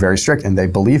 that are very strict and they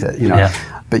believe it, you know.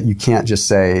 But you can't just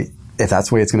say, if that's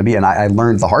the way it's going to be. And I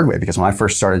learned the hard way, because when I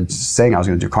first started saying I was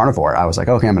going to do carnivore, I was like,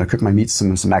 okay, I'm going to cook my meat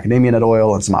some macadamia nut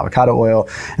oil and some avocado oil.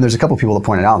 And there's a couple people that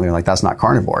pointed out, and they're like, that's not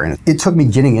carnivore. And it took me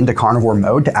getting into carnivore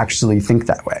mode to actually think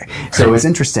that way. So it's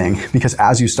interesting, because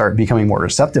as you start becoming more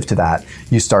receptive to that,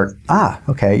 you start,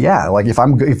 okay, yeah, like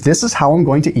if this is how I'm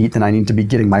going to eat, then I need to be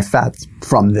getting my fats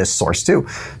from this source too.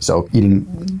 So eating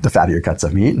the fattier cuts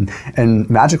of meat, and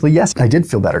magically, yes, I did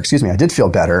feel better. I did feel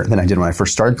better than I did when I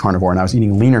first started carnivore, and I was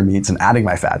eating leaner meats and adding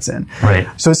my fats in.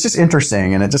 So it's just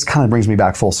interesting, and it just kind of brings me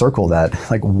back full circle that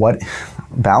like, what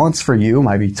balance for you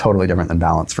might be totally different than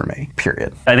balance for me,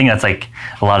 period. I think that's like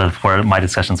a lot of where my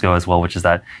discussions go as well, which is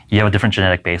that you have a different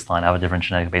genetic baseline, I have a different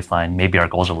genetic baseline, maybe our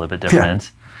goals are a little bit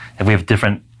different. If we have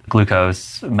different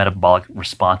glucose, metabolic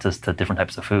responses to different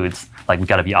types of foods. Like we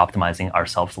got to be optimizing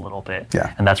ourselves a little bit.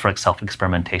 Yeah. And that's where like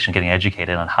self-experimentation, getting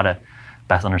educated on how to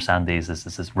best understand these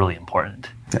is really important.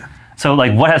 Yeah. So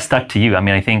like what has stuck to you? I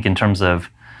mean, I think in terms of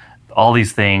all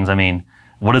these things, I mean,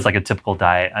 what is like a typical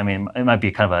diet? I mean, it might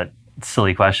be kind of a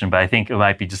silly question, but I think it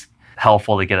might be just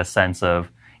helpful to get a sense of,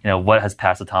 what has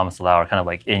passed the Thomas DeLauer kind of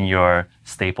like in your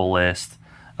staple list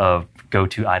of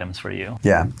go-to items for you?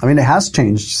 Yeah. I mean, it has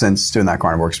changed since doing that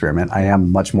carnivore experiment. I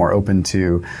am much more open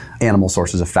to animal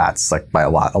sources of fats, like by a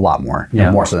lot more,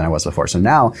 more so than I was before. So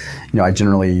now, I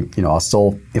generally, I'll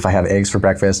still, if I have eggs for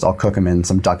breakfast, I'll cook them in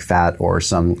some duck fat or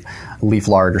some leaf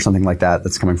lard or something like that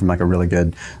that's coming from like a really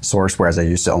good source, whereas I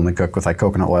used to only cook with like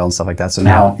coconut oil and stuff like that. So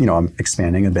now, I'm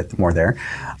expanding a bit more there.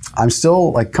 I'm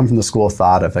still like come from the school of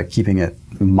thought of like keeping it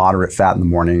moderate fat in the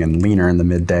morning and leaner in the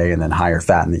midday and then higher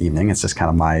fat in the evening. It's just kind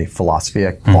of my philosophy.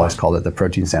 I've always called it the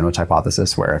protein sandwich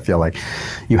hypothesis, where I feel like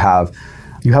you have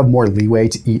more leeway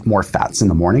to eat more fats in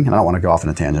the morning. And I don't want to go off on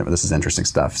a tangent, but this is interesting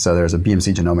stuff. So there's a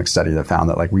BMC genomics study that found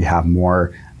that like we have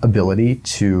more ability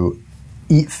to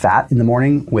eat fat in the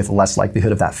morning with less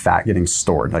likelihood of that fat getting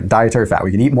stored. Like dietary fat,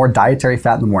 we can eat more dietary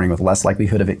fat in the morning with less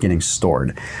likelihood of it getting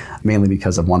stored, mainly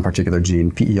because of one particular gene,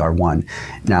 PER1.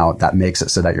 Now that makes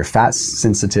it so that your fat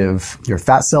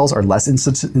cells are less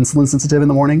insulin sensitive in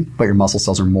the morning, but your muscle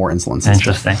cells are more insulin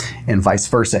sensitive. Interesting. And vice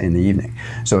versa in the evening.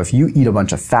 So if you eat a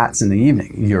bunch of fats in the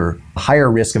evening, you're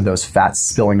higher risk of those fats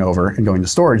spilling over and going to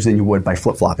storage than you would by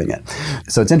flip-flopping it.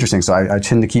 So it's interesting. So I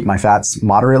tend to keep my fats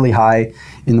moderately high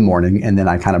in the morning, and then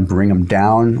I kind of bring them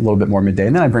down a little bit more midday,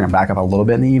 and then I bring them back up a little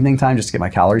bit in the evening time just to get my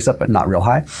calories up, but not real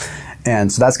high.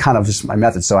 And so that's kind of just my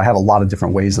method. So I have a lot of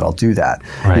different ways that I'll do that,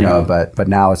 but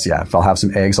now it's, if I'll have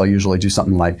some eggs, I'll usually do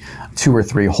something like 2 or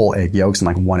 3 whole egg yolks and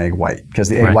like 1 egg white, because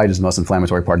the egg white is the most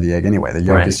inflammatory part of the egg anyway. The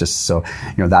yolk is just so,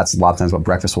 that's a lot of times what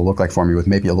breakfast will look like for me, with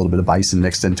maybe a little bit of bison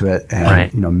mixed into it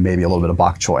and, maybe a little bit of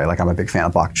bok choy. Like I'm a big fan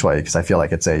of bok choy because I feel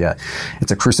like it's a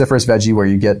cruciferous veggie where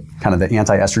you get kind of the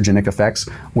anti-estrogenic effects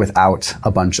without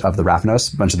a bunch of the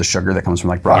raffinose, a bunch of the sugar that comes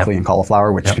from like broccoli and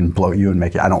cauliflower, which can bloat you and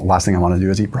make it, last thing I want to do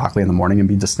is eat broccoli in the morning and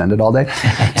be distended all day.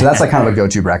 So that's like kind of a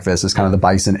go-to breakfast, is kind of the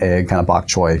bison, egg, kind of bok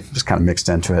choy, just kind of mixed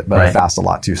into it. But I fast a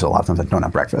lot too, so a lot of times I don't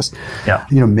have breakfast. Yeah.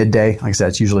 Midday, like I said,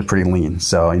 it's usually pretty lean.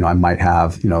 So, I might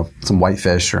have, some white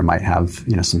fish, or I might have,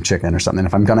 some chicken or something.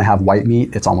 If I'm going to have white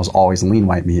meat, it's almost always lean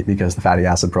white meat, because the fatty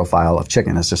acid profile of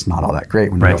chicken is just not all that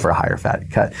great when you go for a higher fat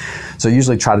cut. So I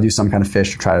usually try to do some kind of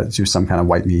fish, or try to do some kind of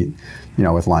white meat,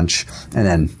 with lunch. And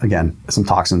then again, some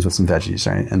toxins with some veggies,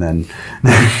 right? And then,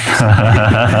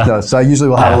 so I usually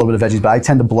will have a little bit of veggies, but I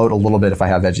tend to bloat a little bit if I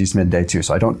have veggies midday too.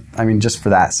 So just for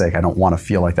that sake, I don't want to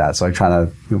feel like that. So I try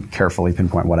to carefully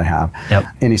pinpoint what I have.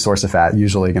 Any source of fat,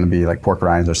 usually going to be like pork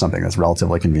rinds or something that's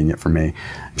relatively convenient for me.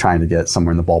 Trying to get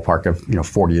somewhere in the ballpark of,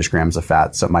 40-ish grams of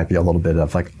fat. So it might be a little bit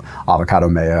of like avocado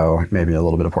mayo, maybe a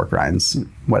little bit of pork rinds,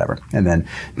 whatever. And then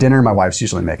dinner, my wife's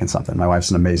usually making something. My wife's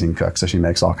an amazing cook, so she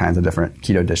makes all kinds of different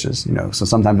keto dishes, So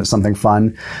sometimes it's something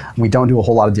fun. We don't do a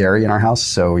whole lot of dairy in our house,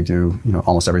 so we do,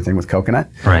 almost everything with coconut.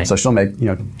 So she'll make,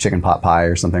 chicken pot pie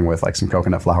or something with like some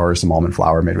coconut flour or some almond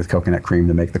flour made with coconut cream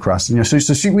to make the crust.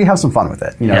 We have some fun with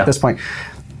it. At this point,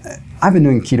 I've been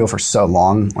doing keto for so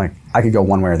long, like I could go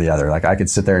one way or the other. Like I could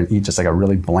sit there and eat just like a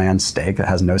really bland steak that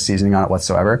has no seasoning on it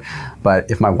whatsoever. But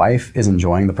if my wife is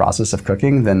enjoying the process of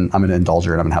cooking, then I'm going to indulge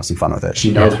her and I'm going to have some fun with it.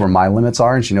 She knows where my limits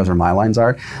are and she knows where my lines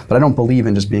are. But I don't believe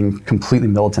in just being completely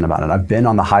militant about it. I've been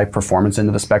on the high performance end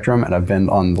of the spectrum, and I've been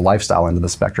on the lifestyle end of the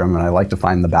spectrum, and I like to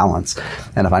find the balance.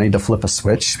 And if I need to flip a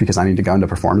switch because I need to go into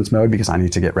performance mode because I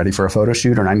need to get ready for a photo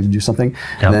shoot or I need to do something,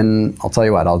 then I'll tell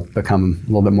you what, I'll become a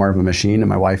little bit more of a machine, and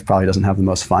my wife probably doesn't have the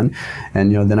most fun.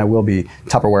 And then I will be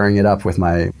Tupperwaring it up with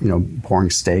my boring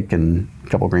steak and a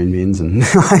couple green beans and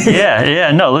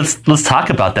No, let's talk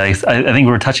about that. I think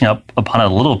we were touching upon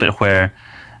it a little bit, where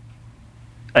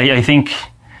I think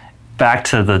back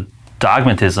to the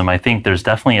dogmatism, I think there's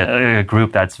definitely a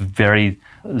group that's very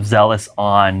zealous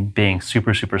on being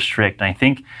super, super strict. And I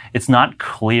think it's not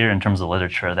clear in terms of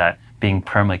literature that being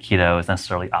perma-keto is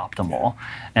necessarily optimal.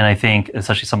 And I think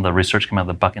especially some of the research coming out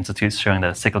of the Buck Institute showing that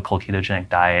a cyclical ketogenic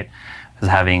diet is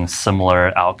having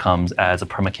similar outcomes as a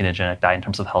perma-ketogenic diet in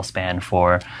terms of health span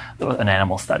for an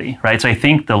animal study, right? So I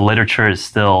think the literature is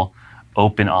still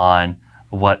open on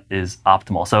what is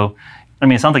optimal. So,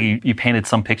 it sounds like you painted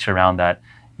some picture around that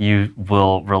you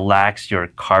will relax your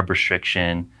carb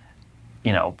restriction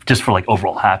just for like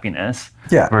overall happiness.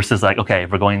 Yeah. Versus like, okay,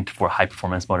 if we're going for high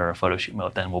performance mode or a photo shoot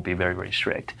mode, then we'll be very, very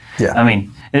strict. Yeah. I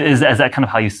mean, is that kind of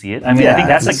how you see it? I mean, I think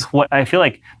that's like what I feel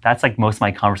like that's like most of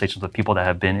my conversations with people that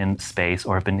have been in space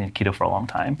or have been in keto for a long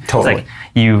time. Totally. It's like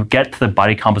you get to the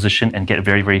body composition and get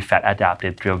very, very fat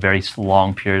adapted through a very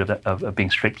long period of being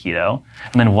strict keto.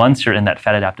 And then once you're in that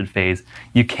fat adapted phase,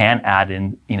 you can add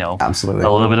in, Absolutely. a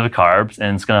little bit of carbs,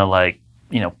 and it's going to like,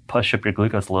 push up your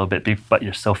glucose a little bit, but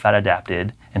you're so fat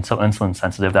adapted and so insulin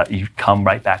sensitive that you come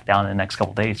right back down in the next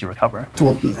couple of days, you recover.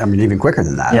 Well, I mean, even quicker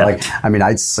than that. Yeah.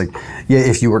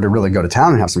 If you were to really go to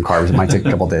town and have some carbs, it might take a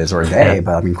couple of days or a day.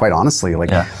 But I mean, quite honestly,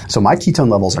 so my ketone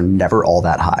levels are never all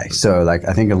that high. So like,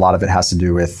 I think a lot of it has to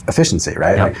do with efficiency,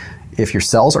 right? Yep. Like, if your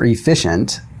cells are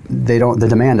efficient, the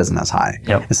demand isn't as high.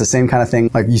 Yep. It's the same kind of thing,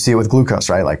 like you see it with glucose,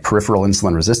 right? Like peripheral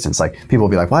insulin resistance. Like people will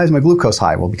be like, why is my glucose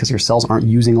high? Well, because your cells aren't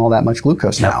using all that much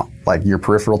glucose now. Like your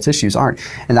peripheral tissues aren't.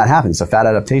 And that happens. So fat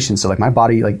adaptation. So like my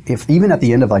body, like if even at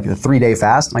the end of like the 3-day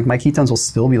fast, like my ketones will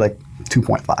still be like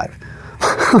 2.5.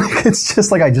 Like it's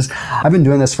just like I've been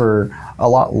doing this for a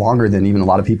lot longer than even a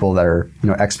lot of people that are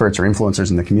experts or influencers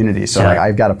in the community. So like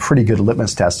I've got a pretty good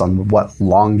litmus test on what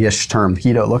longish term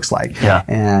keto looks like. Yeah.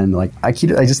 And like they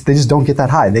just don't get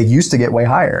that high. They used to get way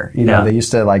higher. They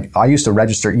used to I used to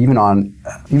register even on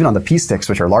the P sticks,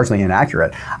 which are largely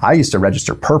inaccurate. I used to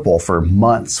register purple for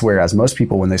months, whereas most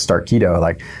people when they start keto,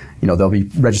 like they'll be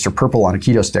registered purple on a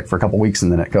keto stick for a couple weeks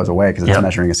and then it goes away because it's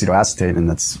measuring acetoacetate and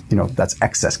that's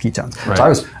excess ketones.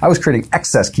 Right. So I was creating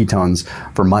excess ketones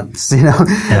for months,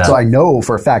 Yeah. So I know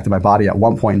for a fact that my body at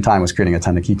one point in time was creating a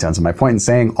ton of ketones. And my point in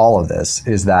saying all of this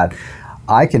is that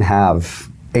I can have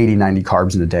 80, 90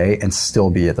 carbs in a day and still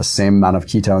be at the same amount of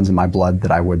ketones in my blood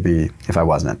that I would be if I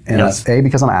wasn't. And that's A,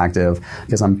 because I'm active,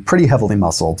 because I'm pretty heavily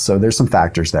muscled, so there's some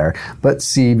factors there. But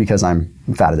C, because I'm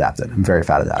fat adapted. I'm very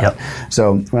fat adapted. Yep.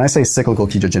 So when I say cyclical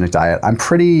ketogenic diet, I'm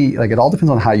pretty, it all depends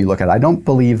on how you look at it. I don't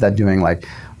believe that doing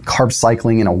carb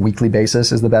cycling in a weekly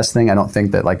basis is the best thing. I don't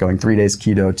think that going 3 days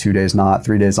keto, 2 days not,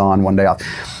 3 days on, 1 day off,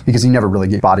 because you never really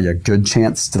give your body a good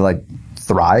chance to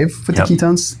thrive with the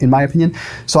ketones, in my opinion.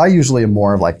 So I usually am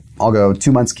more of I'll go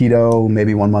 2 months keto,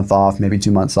 maybe 1 month off, maybe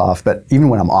 2 months off. But even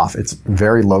when I'm off, it's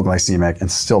very low glycemic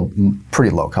and still pretty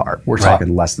low carb. We're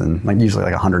talking less than usually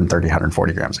 130,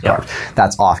 140 grams of carbs.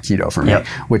 That's off keto for me,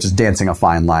 which is dancing a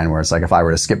fine line where it's if I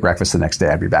were to skip breakfast the next day,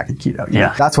 I'd be back in keto.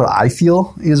 That's what I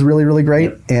feel is really, really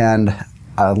great. And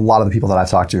a lot of the people that I've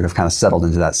talked to have kind of settled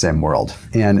into that same world.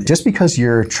 And just because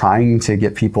you're trying to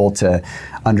get people to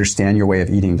understand your way of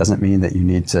eating doesn't mean that you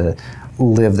need to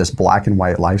live this black and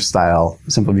white lifestyle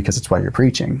simply because it's what you're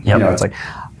preaching. It's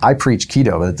I preach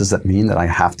keto, but does that mean that I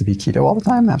have to be keto all the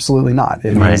time? Absolutely not.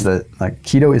 It means that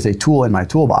keto is a tool in my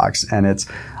toolbox, and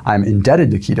I'm indebted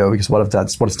to keto because what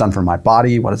it's done for my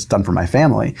body, what it's done for my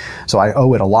family. So I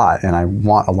owe it a lot, and I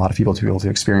want a lot of people to be able to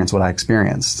experience what I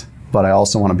experienced. But I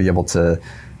also want to be able to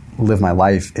live my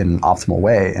life in an optimal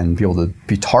way and be able to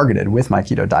be targeted with my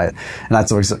keto diet. And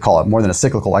that's what I call it, more than a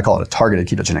cyclical, I call it a targeted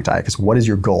ketogenic diet, because what is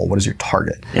your goal? What is your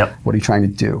target? What are you trying to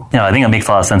do? I think it makes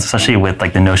a lot of sense, especially with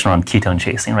the notion around ketone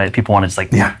chasing, right? People want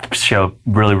to just show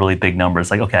really, really big numbers.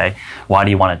 Okay, why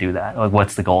do you want to do that?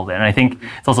 What's the goal there? And I think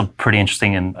it's also pretty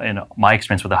interesting in my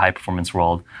experience with the high performance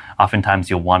world. Oftentimes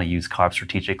you'll want to use carbs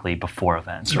strategically before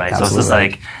events, right? Absolutely. So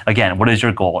it's just again, what is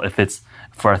your goal? If it's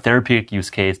for a therapeutic use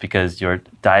case because you're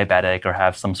diabetic or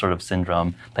have some sort of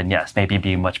syndrome, then yes, maybe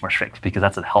be much more strict because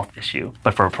that's a health issue.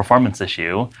 But for a performance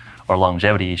issue or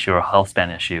longevity issue or health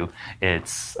span issue,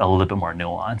 it's a little bit more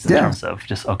nuanced in terms of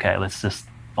just, okay, let's just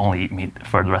only eat meat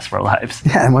for the rest of our lives.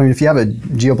 Yeah, and if you have a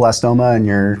glioblastoma and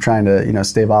you're trying to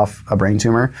stave off a brain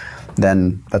tumor,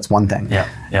 then that's one thing.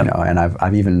 And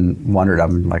I've even wondered,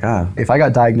 I'm if I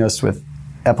got diagnosed with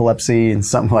epilepsy and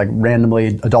something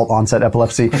randomly adult onset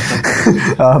epilepsy,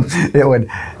 it would,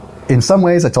 in some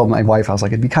ways, I told my wife, I was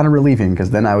it'd be kind of relieving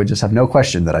because then I would just have no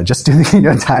question that I just do the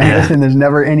keto diet and there's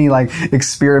never any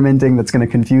experimenting that's going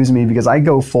to confuse me because I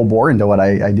go full bore into what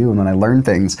I do. And when I learn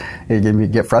things,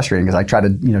 it get frustrating because I try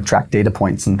to track data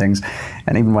points and things.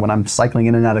 And even when I'm cycling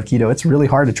in and out of keto, it's really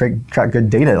hard to track good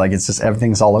data. It's just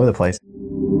everything's all over the place.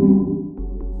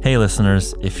 Hey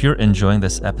listeners, if you're enjoying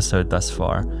this episode thus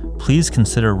far, please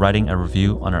consider writing a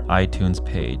review on our iTunes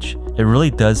page. It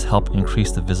really does help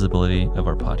increase the visibility of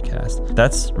our podcast.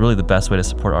 That's really the best way to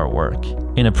support our work.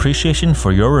 In appreciation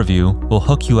for your review, we'll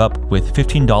hook you up with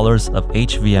 $15 of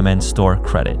HVMN store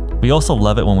credit. We also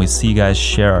love it when we see you guys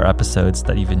share our episodes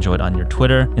that you've enjoyed on your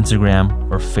Twitter, Instagram,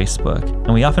 or Facebook.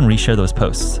 And we often reshare those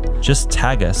posts. Just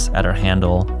tag us at our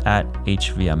handle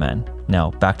 @HVMN. Now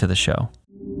back to the show.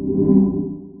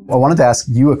 I wanted to ask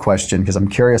you a question because I'm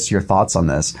curious your thoughts on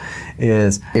this.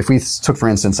 Is if we took, for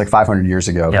instance, like 500 years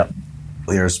ago,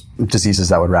 there's diseases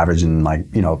that would ravage and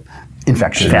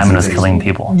infections. Famine was killing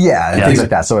people. Yeah, things like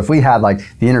that. So if we had like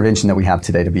the intervention that we have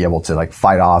today to be able to like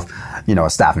fight off, a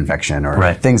staph infection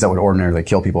or things that would ordinarily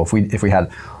kill people, if we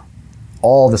had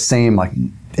all the same like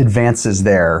advances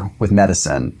there with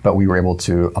medicine, but we were able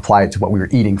to apply it to what we were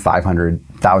eating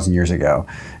 500,000 years ago,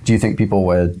 do you think people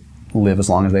would live as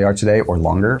long as they are today or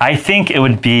longer? I think it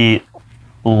would be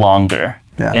longer.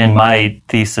 Yeah. And my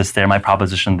thesis there, my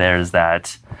proposition there is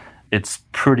that it's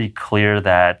pretty clear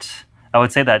that I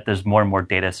would say that there's more and more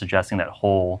data suggesting that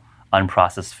whole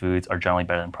unprocessed foods are generally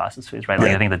better than processed foods, right?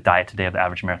 Like I think the diet today of the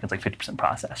average American is like 50%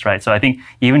 processed, right? So I think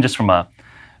even just from a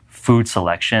food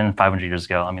selection 500 years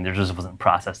ago, there just wasn't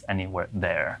processed anywhere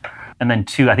there. And then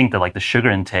two, I think the sugar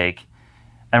intake,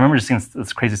 I remember just seeing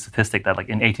this crazy statistic that like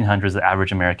in 1800s, the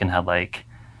average American had like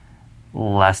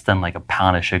less than like a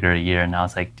pound of sugar a year. And now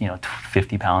it's like,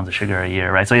 50 pounds of sugar a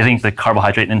year, right? So I think the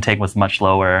carbohydrate intake was much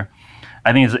lower.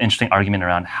 I think there's an interesting argument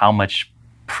around how much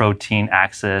protein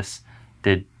access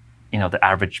did, the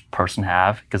average person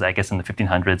have? Because I guess in the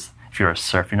 1500s, if you're a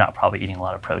serf, you're not probably eating a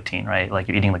lot of protein, right? Like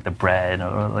you're eating like the bread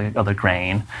or like other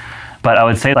grain. But I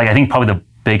would say I think probably the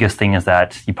biggest thing is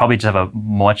that you probably just have a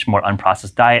much more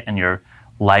unprocessed diet and your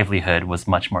livelihood was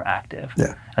much more active.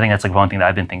 Yeah. I think that's like one thing that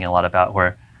I've been thinking a lot about,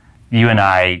 where you and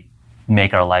I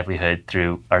make our livelihood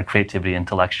through our creativity,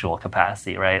 intellectual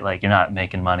capacity, right? Like you're not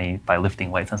making money by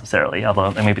lifting weights necessarily,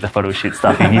 although maybe the photo shoot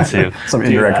stuff you need to some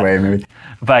indirect way maybe.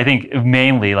 But I think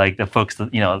mainly like the folks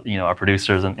that, our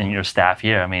producers and your staff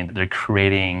here, they're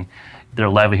creating, their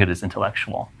livelihood is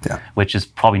intellectual, which is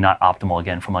probably not optimal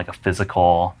again from like a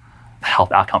physical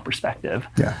health outcome perspective.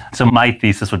 Yeah. So my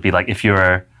thesis would be like if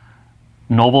you're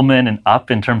nobleman and up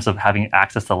in terms of having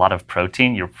access to a lot of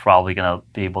protein, you're probably going to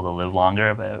be able to live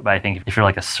longer. But I think if you're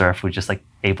like a serf who's just like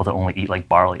able to only eat like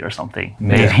barley or something,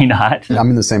 maybe not. I'm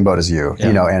in the same boat as you,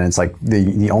 and it's like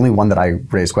the only one that I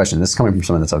raise question, this is coming from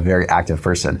someone that's a very active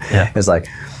person, is like,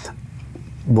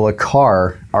 will a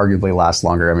car arguably last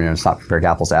longer? It's not comparing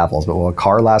apples to apples, but will a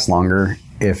car last longer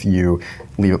if you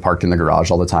leave it parked in the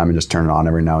garage all the time and just turn it on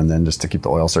every now and then just to keep the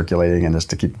oil circulating and just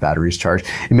to keep the batteries charged?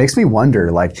 It makes me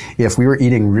wonder, like, if we were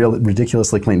eating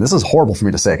ridiculously clean, this is horrible for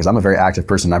me to say because I'm a very active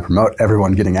person. I promote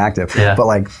everyone getting active. Yeah. But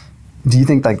like, do you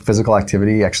think like physical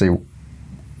activity actually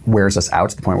wears us out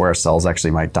to the point where our cells actually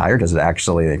might die, or does it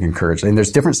actually encourage? And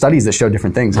there's different studies that show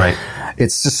different things. Right.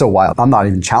 It's just so wild. I'm not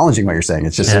even challenging what you're saying.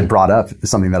 It's just brought up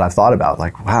something that I've thought about.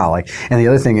 Like, wow. And the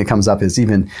other thing that comes up is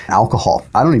even alcohol.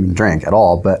 I don't even drink at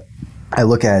all, but I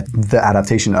look at the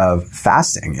adaptation of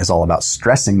fasting is all about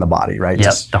stressing the body, right?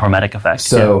 Yep, the hormetic effect.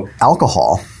 So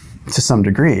alcohol, to some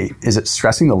degree, is it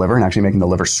stressing the liver and actually making the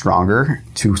liver stronger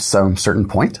to some certain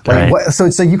point? Like,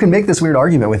 so you can make this weird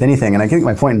argument with anything. And I think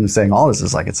my point in saying all this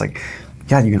is like, it's like,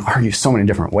 God, you can argue so many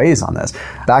different ways on this.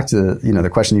 Back to, the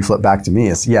question you flip back to me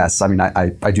is, yes,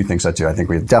 I do think so too. I think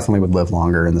we definitely would live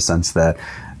longer in the sense that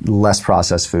less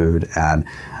processed food. And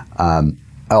I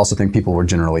also think people were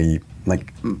generally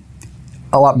like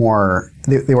a lot more,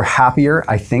 they were happier,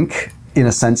 I think, in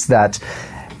a sense that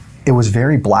it was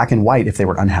very black and white if they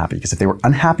were unhappy. Because if they were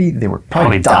unhappy, they were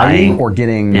probably dying or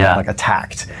getting like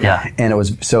attacked. Yeah. And it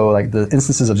was so like the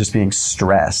instances of just being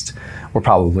stressed were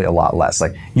probably a lot less.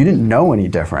 Like you didn't know any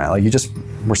different. Like you just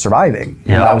were surviving.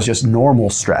 Yeah. That was just normal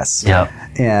stress. Yeah.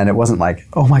 And it wasn't like,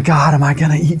 oh my God, am I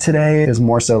gonna eat today? It was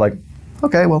more so like,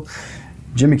 okay, well,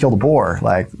 Jimmy killed a boar.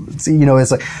 Like,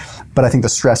 it's like, but I think the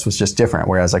stress was just different.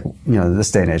 Whereas like,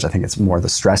 this day and age, I think it's more the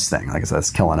stress thing. Like that's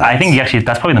killing us. I think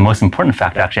that's probably the most important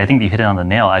factor, actually. I think you hit it on the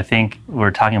nail. I think we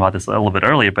were talking about this a little bit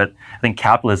earlier, but I think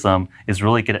capitalism is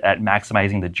really good at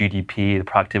maximizing the GDP, the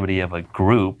productivity of a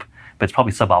group, but it's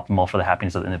probably suboptimal for the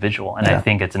happiness of the individual. And I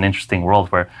think it's an interesting world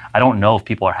where I don't know if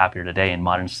people are happier today in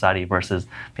modern society versus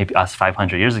maybe us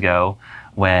 500 years ago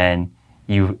when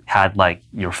you had like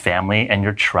your family and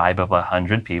your tribe of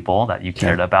 100 people that you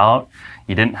cared about.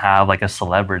 You didn't have like a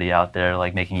celebrity out there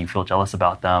like making you feel jealous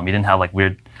about them. You didn't have like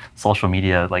weird social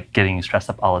media like getting you stressed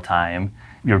up all the time.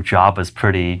 Your job was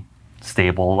pretty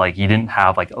stable. Like you didn't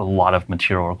have like a lot of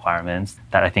material requirements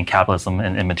that I think capitalism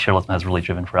and materialism has really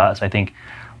driven for us. I think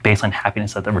baseline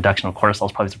happiness at the reduction of cortisol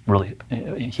is probably really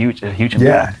a huge impact.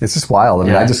 Yeah, it's just wild.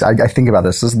 I think about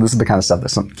this. This is the kind of stuff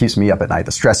that keeps me up at night,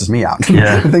 that stresses me out.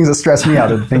 Yeah. The things that stress me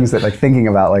out are the things that like thinking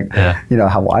about like,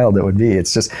 how wild it would be.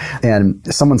 It's just, and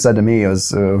someone said to me, it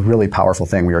was a really powerful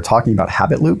thing. We were talking about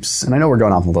habit loops, and I know we're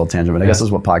going off on a little tangent, but I guess this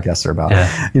is what podcasts are about.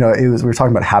 Yeah. We were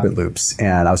talking about habit loops,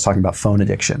 and I was talking about phone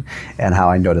addiction and how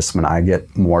I notice when I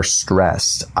get more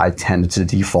stressed, I tend to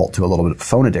default to a little bit of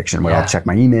phone addiction where I'll check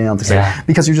my email and things like that,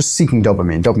 because you're just seeking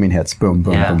dopamine hits, boom,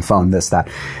 boom, boom, phone, this, that.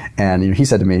 And he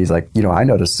said to me, he's like, I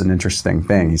noticed an interesting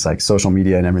thing. He's like, social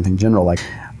media and everything in general, like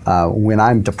when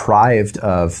I'm deprived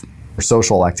of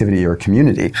social activity or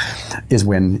community is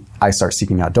when I start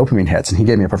seeking out dopamine hits. And he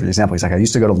gave me a perfect example. He's like, I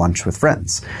used to go to lunch with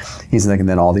friends. He's like, and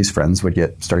then all these friends would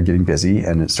started getting busy,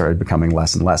 and it started becoming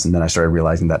less and less. And then I started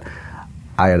realizing that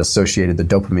I had associated the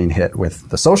dopamine hit with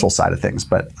the social side of things.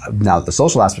 But now that the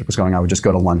social aspect was going, I would just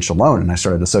go to lunch alone, and I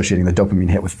started associating the dopamine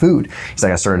hit with food. He's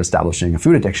like, I started establishing a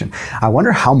food addiction. I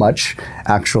wonder how much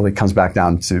actually comes back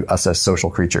down to us as social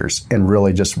creatures and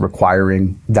really just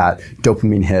requiring that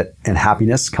dopamine hit and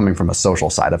happiness coming from a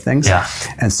social side of things. Yeah.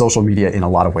 And social media in a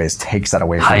lot of ways takes that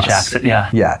away from us. Hijacks it,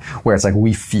 yeah. Yeah, where it's like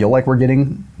we feel like we're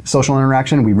getting social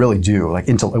interaction. We really do. Like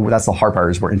that's the hard part,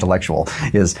 is we're intellectual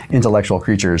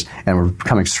creatures, and we're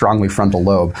becoming strongly frontal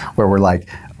lobe, where we're like,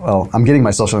 well, I'm getting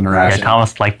my social interaction. It's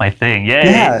almost like my thing. Yay.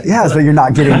 Yeah, so you're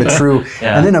not getting the true.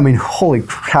 And then, holy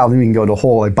cow, then we can go to a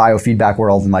whole like biofeedback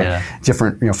world and like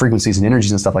different frequencies and energies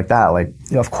and stuff like that. Like,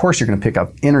 of course, you're going to pick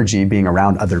up energy being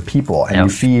around other people, and you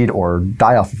feed or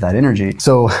die off of that energy.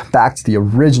 So back to the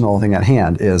original thing at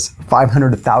hand is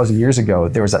 500 to 1,000 years ago,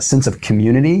 there was that sense of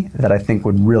community that I think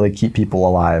would really keep people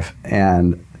alive.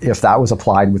 And if that was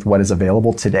applied with what is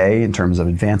available today in terms of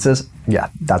advances,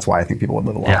 that's why I think people would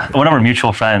live a lot. Yeah, one of our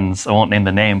mutual friends, I won't name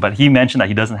the name, but he mentioned that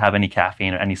he doesn't have any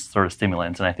caffeine or any sort of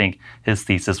stimulant. And I think his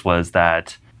thesis was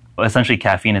that essentially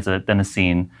caffeine is a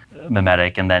adenosine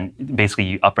mimetic, and then basically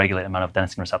you upregulate the amount of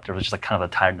adenosine receptor, which is like kind of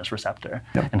a tiredness receptor.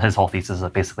 Yep. And his whole thesis is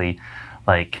basically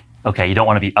like, okay, you don't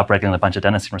want to be upregulating a bunch of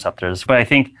adenosine receptors. But I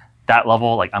think that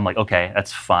level, like I'm like, okay,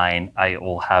 that's fine. I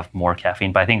will have more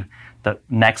caffeine. But I think the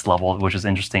next level, which is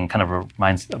interesting, kind of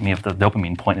reminds me of the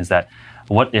dopamine point, is that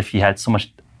what if you had so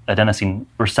much adenosine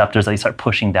receptors that you start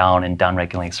pushing down and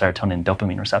downregulating serotonin and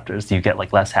dopamine receptors? Do you get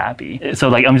like less happy? So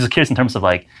like I'm just curious in terms of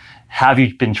like, have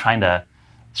you been trying to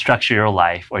structure your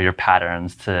life or your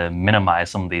patterns to minimize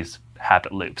some of these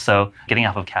habit loops? So getting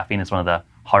off of caffeine is one of the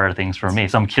harder things for me.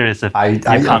 So I'm curious if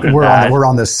we're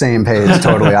on the same page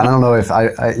totally. I don't know if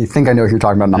I think I know who you're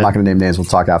talking about, and I'm not going to name names. We'll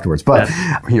talk afterwards. But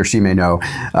he or she may know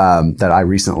that I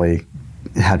recently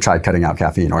had tried cutting out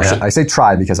caffeine, or I say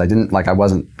tried because I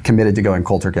wasn't committed to going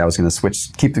cold turkey. I was going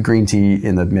to keep the green tea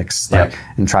in the mix,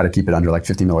 and try to keep it under like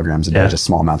 50 milligrams a day, just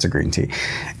small amounts of green tea.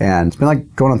 And it's been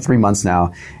like going on 3 months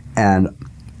now, and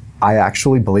I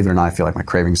actually, believe it or not, I feel like my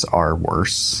cravings are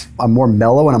worse. I'm more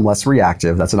mellow and I'm less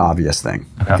reactive. That's an obvious thing.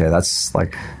 Okay, that's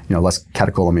like, less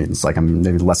catecholamines. Like I'm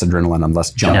maybe less adrenaline, I'm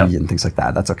less jumpy and things like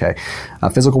that. That's okay.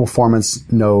 Physical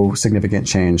performance, no significant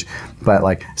change. But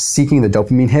like seeking the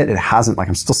dopamine hit, it hasn't, like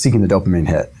I'm still seeking the dopamine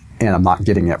hit, and I'm not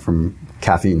getting it from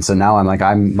caffeine. So now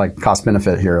I'm like cost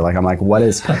benefit here. Like I'm like, what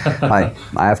is, like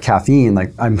I have caffeine.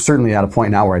 Like I'm certainly at a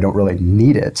point now where I don't really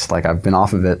need it. Like I've been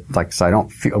off of it. Like, so I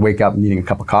don't wake up needing a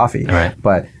cup of coffee. Right.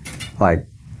 But like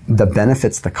the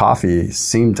benefits of the coffee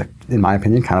seem to, in my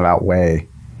opinion, kind of outweigh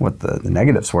what the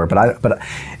negatives were. But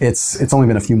it's only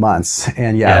been a few months.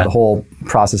 And the whole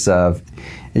process of,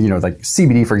 like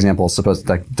CBD, for example,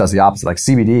 does the opposite. Like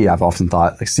CBD, I've often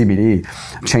thought like CBD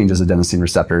changes adenosine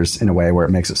receptors in a way where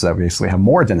it makes it so that we basically have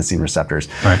more adenosine receptors.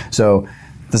 Right. So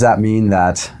does that mean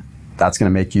that that's going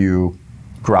to make you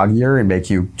groggier and make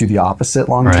you do the opposite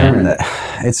long term? Right.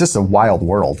 And it's just a wild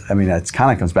world. I mean, it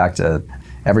kind of comes back to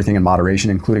everything in moderation,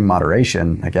 including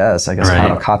moderation, I guess. Right. Kind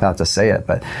of a cop out to say it,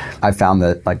 but I found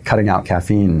that like cutting out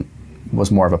caffeine was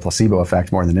more of a placebo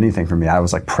effect more than anything for me. I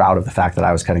was like proud of the fact that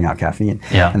I was cutting out caffeine.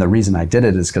 Yeah. And the reason I did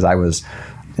it is because I was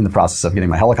in the process of getting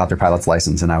my helicopter pilot's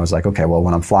license, and I was like, okay, well,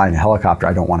 when I'm flying a helicopter,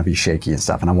 I don't want to be shaky and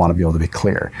stuff, and I want to be able to be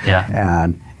clear. Yeah.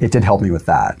 And it did help me with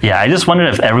that. Yeah, I just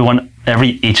wondered if every one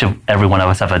of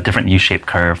us have a different U-shaped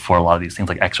curve for a lot of these things,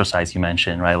 like exercise you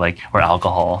mentioned, right? Like, or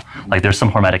alcohol. Like there's some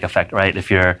hormetic effect, right?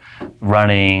 If you're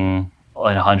running a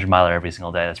 100-miler every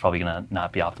single day, that's probably going to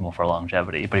not be optimal for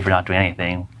longevity. But if you're not doing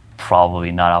anything,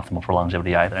 probably not optimal for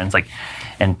longevity either. And it's like,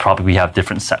 and probably we have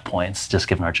different set points just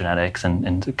given our genetics and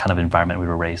kind of environment we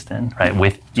were raised in, right?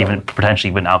 With even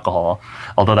potentially with alcohol.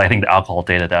 Although I think the alcohol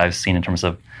data that I've seen in terms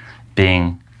of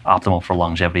being optimal for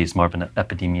longevity is more of an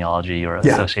epidemiology or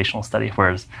associational study,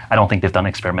 whereas I don't think they've done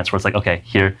experiments where it's like, okay,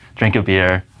 here, drink a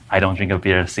beer, I don't drink a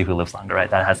beer to see who lives longer, right?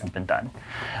 That hasn't been done.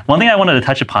 One thing I wanted to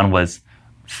touch upon was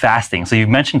fasting. So you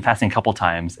mentioned fasting a couple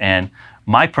times, and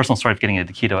my personal story of getting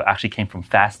into keto actually came from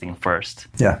fasting first,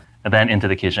 and then into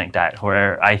the ketogenic diet,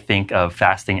 where I think of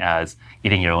fasting as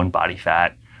eating your own body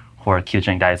fat, where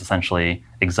ketogenic diet is essentially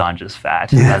exogenous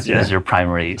fat as your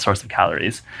primary source of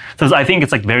calories. So I think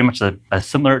it's like very much a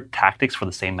similar tactics for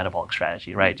the same metabolic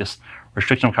strategy, right? Just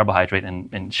restriction of carbohydrate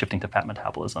and shifting to fat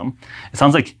metabolism. It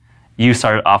sounds like you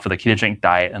started off with a ketogenic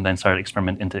diet and then started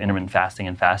experimenting into intermittent fasting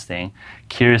and fasting.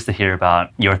 Curious to hear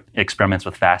about your experiments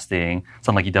with fasting.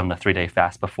 Sounds like you've done a 3-day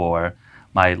fast before.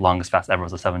 My longest fast ever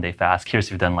was a 7-day fast. Curious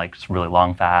if you've done like really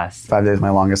long fasts. 5 days, my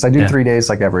longest. I do 3 days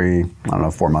like every,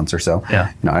 4 months or so.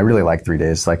 Yeah. I really like 3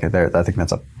 days. Like I think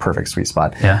that's a perfect sweet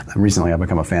spot. Yeah. Recently I've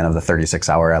become a fan of the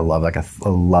 36-hour. I love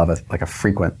a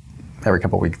frequent, every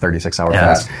couple of weeks, 36-hour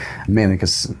fast. Mainly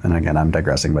because, and again, I'm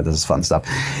digressing, but this is fun stuff.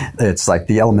 It's like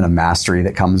the element of mastery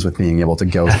that comes with being able to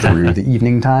go through the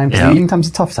evening time. Because the evening time's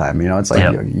a tough time. It's like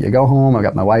you go home, I've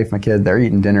got my wife, my kid, they're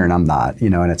eating dinner and I'm not.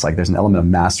 And it's like there's an element of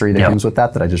mastery that comes with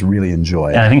that I just really enjoy.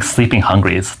 And I think sleeping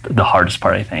hungry is the hardest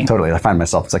part, I think. Totally. I find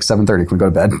myself, it's like 7:30, can we go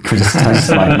to bed? Can we just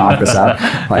like knock this out?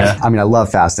 I mean, I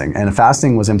love fasting. And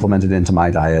fasting was implemented into my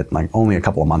diet like only a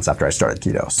couple of months after I started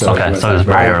keto. So it was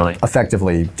very early.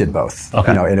 Effectively did both.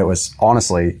 Okay. And it was,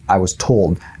 honestly, I was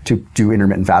told to do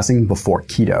intermittent fasting before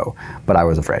keto, but I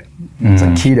was afraid. It's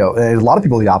like keto, a lot of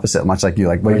people are the opposite, much like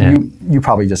you. You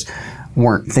probably just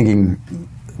weren't thinking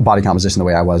body composition the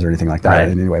way I was or anything like that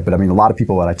anyway. But I mean, a lot of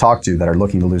people that I talk to that are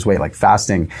looking to lose weight, like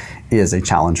fasting is a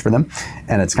challenge for them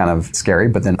and it's kind of scary.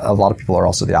 But then a lot of people are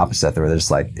also the opposite. They're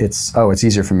just like, it's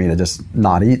easier for me to just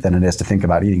not eat than it is to think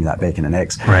about eating that bacon and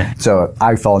eggs. Right. So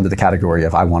I fell into the category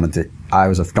of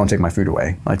don't take my food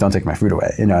away. Don't take my food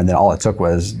away. And then all it took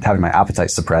was having my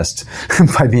appetite suppressed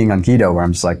by being on keto, where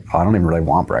I'm just like, I don't even really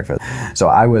want breakfast. So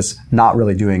I was not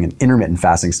really doing an intermittent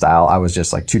fasting style. I was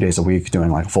just like 2 days a week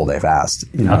doing like a full day fast.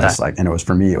 It's like, and it was,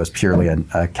 for me, it was purely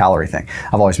a calorie thing.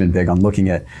 I've always been big on looking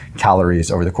at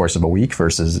calories over the course of a week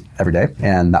versus every day.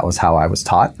 And that was how I was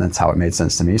taught. That's how it made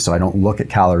sense to me. So I don't look at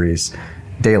calories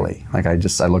daily. Like I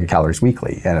look at calories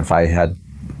weekly. And if I had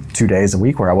 2 days a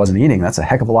week where I wasn't eating, that's a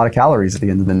heck of a lot of calories at the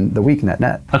end of the week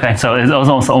net. Okay, so it was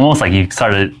almost like you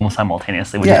started almost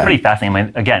simultaneously, which is pretty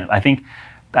fascinating. I mean, I think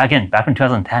back in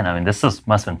 2010, I mean, this must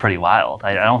have been pretty wild.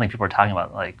 I don't think people were talking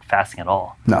about like fasting at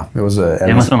all. No, it was it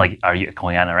must have been like, are you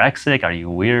going anorexic? Are you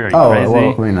weird? Are you crazy?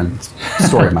 Well, I mean, the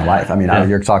story of my life. I mean,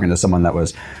 you're talking to someone that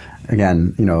was,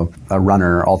 again, a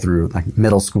runner all through like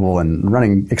middle school and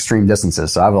running extreme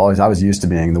distances. So I was used to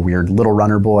being the weird little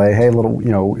runner boy. Hey, little,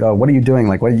 what are you doing?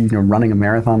 Like, what are you, running a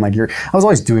marathon? Like I was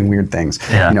always doing weird things,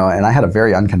 and I had a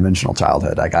very unconventional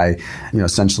childhood. Like I,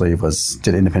 essentially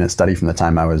did independent study from the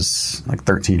time I was like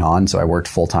 13 on. So I worked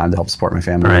full time to help support my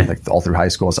family, like all through high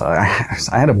school. So I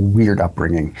had a weird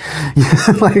upbringing.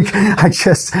 Like I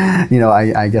just,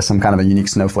 I guess I'm kind of a unique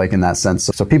snowflake in that sense.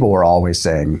 So people were always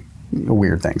saying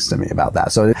weird things to me about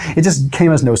that. So it just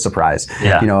came as no surprise.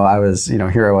 Yeah. I was,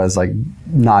 here I was like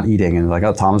not eating and like,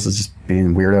 oh, Thomas is just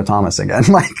being weirdo Thomas again.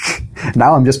 Like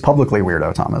now I'm just publicly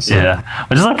weirdo Thomas. So. Yeah.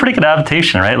 Which is a pretty good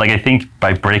adaptation, right? Like I think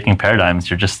by breaking paradigms,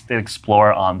 you're just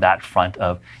explore on that front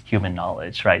of human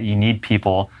knowledge, right? You need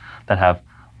people that have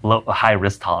high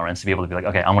risk tolerance to be able to be like,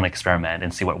 okay, I'm going to experiment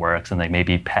and see what works, and they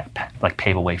maybe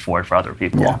pave a way forward for other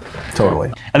people. Yeah,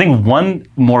 totally. I think one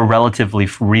more relatively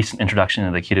recent introduction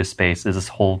into the keto space is this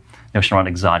whole notion around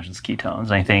exogenous ketones.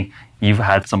 And I think you've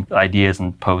had some ideas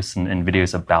and posts and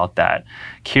videos about that.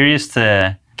 Curious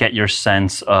to get your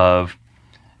sense of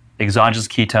exogenous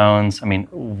ketones. I mean,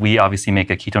 we obviously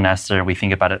make a ketone ester. We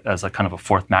think about it as a kind of a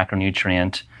fourth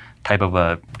macronutrient type of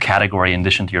a category in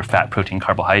addition to your fat, protein,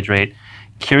 carbohydrate.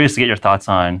 Curious to get your thoughts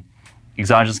on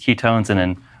exogenous ketones, and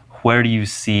then where do you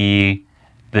see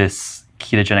this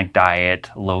ketogenic diet,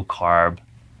 low carb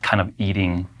kind of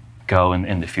eating go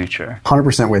in the future?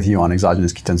 100% with you on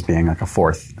exogenous ketones being like a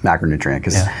fourth macronutrient,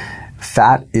 because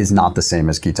fat is not the same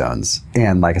as ketones.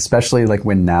 And like, especially like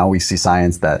when now we see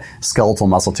science that skeletal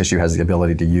muscle tissue has the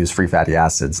ability to use free fatty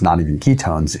acids, not even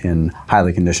ketones, in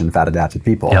highly conditioned fat adapted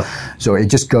people. Yep. So it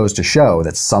just goes to show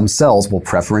that some cells will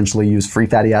preferentially use free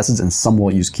fatty acids and some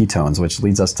will use ketones, which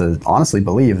leads us to honestly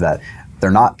believe that they're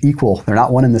not equal. They're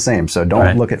not one and the same. So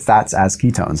don't look at fats as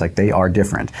ketones. Like they are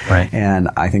different. Right. And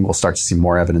I think we'll start to see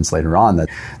more evidence later on that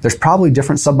there's probably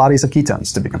different subbodies of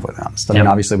ketones, to be completely honest. I mean,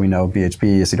 obviously we know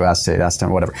BHB, acetoacetate, acetone,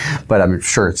 whatever, but I'm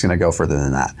sure it's going to go further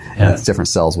than that. Yeah. And different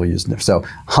cells will use it. So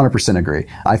 100% agree.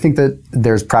 I think that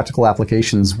there's practical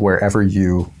applications wherever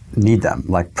you need them,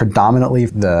 like predominantly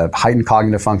the heightened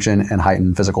cognitive function and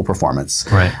heightened physical performance.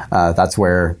 Right. That's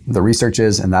where the research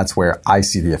is, and that's where I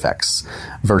see the effects.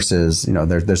 Versus,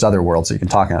 there's other worlds that you can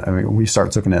talk about. I mean, we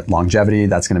start looking at longevity.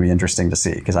 That's going to be interesting to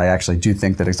see, because I actually do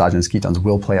think that exogenous ketones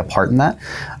will play a part in that.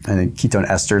 I think ketone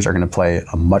esters are going to play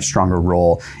a much stronger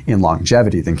role in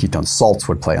longevity than ketone salts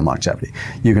would play in longevity.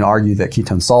 You can argue that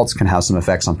ketone salts can have some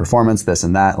effects on performance, this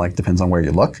and that, like depends on where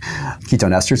you look.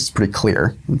 Ketone esters is pretty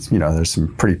clear. There's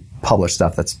some pretty published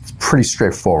stuff that's pretty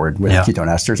straightforward with Yeah. ketone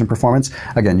esters and performance.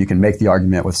 Again, you can make the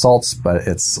argument with salts, but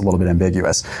it's a little bit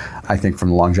ambiguous. I think from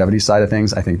the longevity side of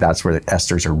things, I think that's where the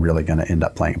esters are really going to end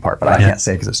up playing a part. But I can't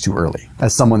say because it's too early.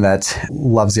 As someone that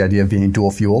loves the idea of being dual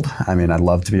fueled, I mean, I'd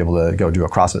love to be able to go do a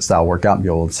CrossFit style workout and be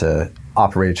able to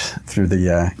operate through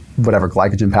the whatever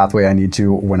glycogen pathway I need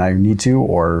to when I need to,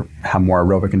 or have more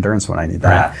aerobic endurance when I need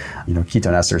that. You know,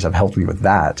 ketone esters have helped me with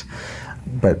that.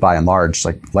 But by and large,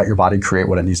 like, let your body create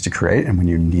what it needs to create. And when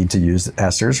you need to use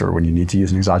esters or when you need to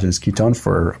use an exogenous ketone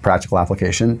for a practical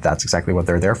application, that's exactly what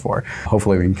they're there for.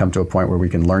 Hopefully we can come to a point where we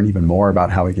can learn even more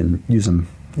about how we can use them,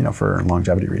 you know, for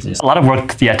longevity reasons. A lot of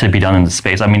work yet to be done in the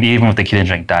space. I mean, even with the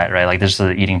ketogenic diet, right? Like, there's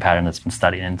an eating pattern that's been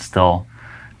studied, and still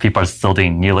people are still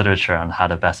doing new literature on how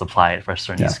to best apply it for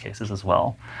certain use cases as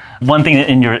well. One thing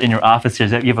in your office here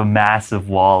is that you have a massive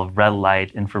wall of red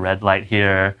light, infrared light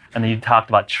here, and then you talked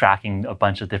about tracking a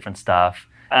bunch of different stuff.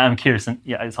 I'm curious, and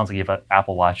it sounds like you have an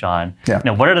Apple Watch on. Yeah.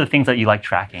 You know, what are the things that you like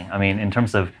tracking? I mean, in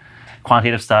terms of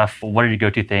quantitative stuff, what are your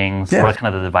go-to things? What are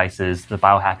kind of the devices, the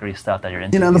biohackery stuff that you're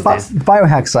into? You know, the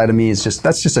biohack side of me is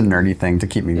that's just a nerdy thing to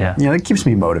keep me, you know, it keeps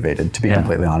me motivated, to be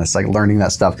completely honest. Like, learning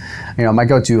that stuff. You know, my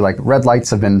go-to, like, red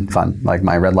lights have been fun. Like,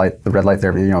 the red light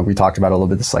therapy, you know, we talked about it a little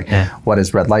bit. This, like, what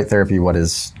is red light therapy? What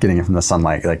is getting it from the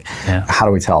sunlight? Like, how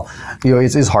do we tell? You know,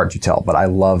 it is hard to tell, but I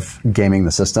love gaming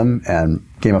the system and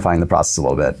gamifying the process a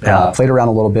little bit. Played around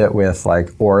a little bit with,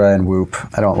 like, Aura and Whoop.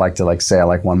 I don't like to, like, say I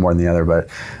like one more than the other, but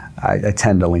I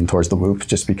tend to lean towards the Whoop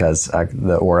just because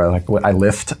the Aura, like, I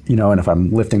lift, you know, and if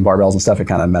I'm lifting barbells and stuff, it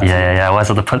kind of messes. I was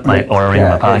able to put my Aura ring in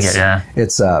my pocket.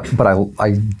 It's but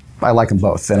I like them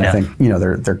both, and I think, you know,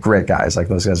 they're great guys. Like,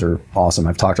 those guys are awesome.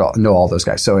 I've know all those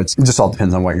guys, so it just all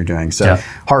depends on what you're doing. So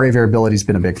heart rate variability has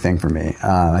been a big thing for me.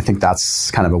 I think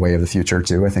that's kind of a way of the future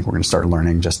too. I think we're going to start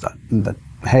learning just that.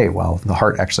 Hey, well, the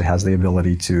heart actually has the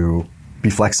ability to be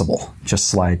flexible,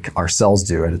 just like our cells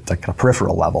do at like a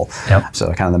peripheral level.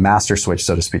 So kind of the master switch,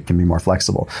 so to speak, can be more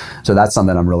flexible. So that's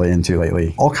something I'm really into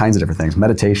lately. All kinds of different things.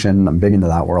 Meditation, I'm big into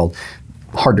that world.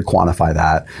 Hard to quantify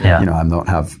that. You know, I don't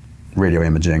have radio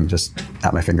imaging just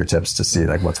at my fingertips to see,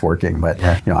 like, what's working. But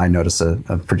you know, I notice a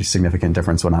pretty significant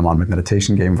difference when I'm on my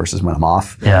meditation game versus when I'm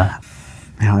off.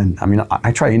 You know, and I mean,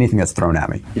 I try anything that's thrown at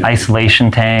me. Isolation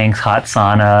tanks, hot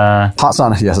sauna. Hot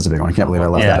sauna, yes, that's a big one. I can't believe I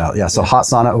left that out. So hot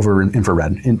sauna over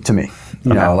infrared, to me.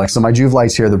 You know, like, so my Juve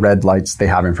lights here, the red lights, they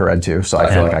have infrared too. So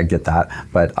I feel like I get that.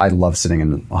 But I love sitting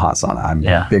in a hot sauna. I'm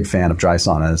a big fan of dry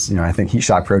saunas. You know, I think heat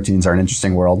shock proteins are an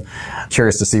interesting world.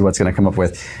 Curious to see what's going to come up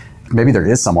with. Maybe there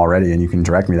is some already, and you can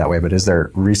direct me that way, but is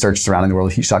there research surrounding the world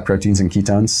of heat shock proteins and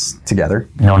ketones together?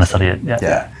 No one has studied it.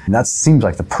 And that seems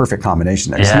like the perfect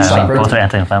combination there. Both are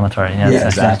anti-inflammatory.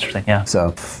 That's interesting.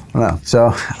 So, I don't know.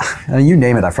 So, I mean, you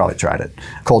name it, I've probably tried it.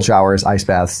 Cold showers, ice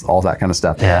baths, all that kind of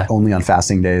stuff. Only on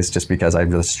fasting days, just because I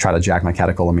just try to jack my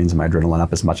catecholamines and my adrenaline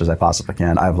up as much as I possibly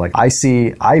can.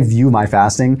 I view my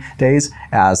fasting days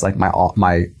as like my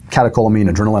catecholamine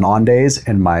adrenaline on days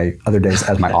and my other days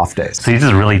as my off days. So you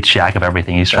just really jack up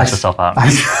everything. You stress yourself out. I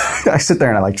sit there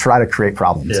and I, like, try to create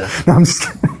problems. No, I'm just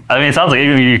kidding. I mean, it sounds like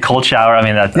you cold shower. I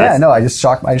mean, that's I just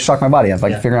shock my body. I'm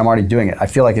like figuring I'm already doing it. I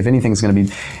feel like if it's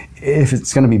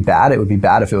going to be bad, it would be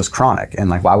bad if it was chronic. And,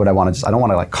 like, why would I want to I don't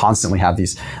want to, like, constantly have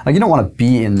these, like, you don't want to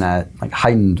be in that, like,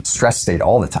 heightened stress state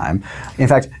all the time. In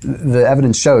fact, the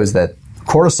evidence shows that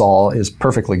cortisol is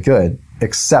perfectly good,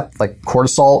 except, like,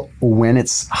 cortisol, when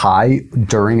it's high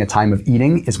during a time of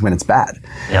eating, is when it's bad.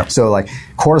 So, like,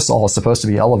 cortisol is supposed to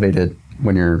be elevated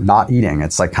when you're not eating.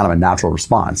 It's like kind of a natural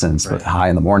response, and it's high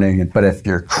in the morning. But if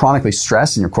you're chronically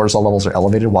stressed and your cortisol levels are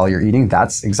elevated while you're eating,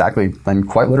 that's exactly, and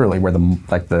quite literally, where the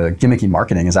gimmicky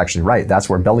marketing is actually right. That's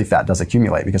where belly fat does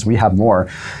accumulate, because we have more,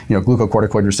 you know,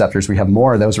 glucocorticoid receptors. We have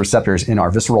more of those receptors in our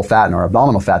visceral fat and our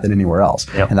abdominal fat than anywhere else.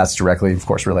 And that's directly, of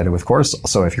course, related with cortisol.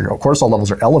 So if your cortisol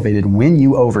levels are elevated when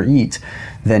you overeat,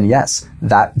 then yes,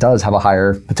 that does have a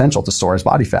higher potential to store as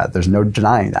body fat. There's no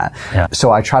denying that.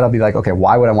 So I try to be like, okay,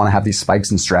 why would I want to have these spikes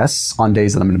in stress on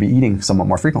days that I'm going to be eating somewhat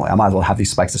more frequently? I might as well have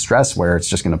these spikes of stress where it's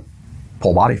just going to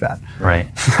pull body fat.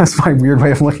 That's my weird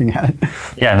way of looking at it.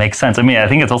 It makes sense. I mean, I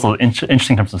think it's also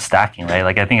interesting in terms of stacking, right?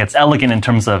 Like, I think it's elegant in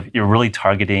terms of you're really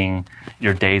targeting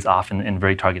your days off in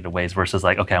very targeted ways versus,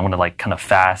 like, okay, I want to, like, kind of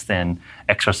fast and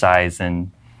exercise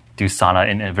and do sauna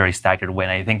in a very staggered way.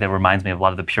 And I think that reminds me of a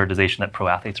lot of the periodization that pro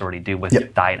athletes already do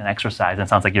with diet and exercise. And it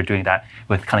sounds like you're doing that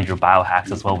with kind of your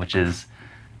biohacks as well, which is,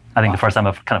 I think, the first time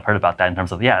I've kind of heard about that in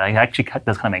terms of, it actually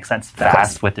does kind of make sense.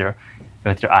 Fast with your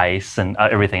ice and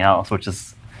everything else, which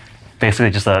is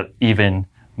basically just a even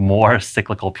more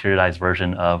cyclical periodized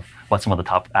version of what some of the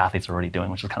top athletes are already doing,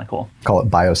 which is kind of cool. Call it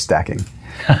biostacking.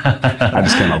 I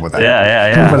just came up with that.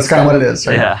 Yeah. But it's kind of what it is.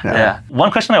 Right? Yeah.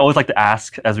 One question I always like to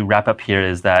ask as we wrap up here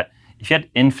is that if you had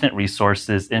infinite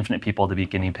resources, infinite people to be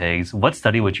guinea pigs, what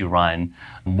study would you run?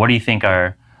 What do you think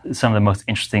are some of the most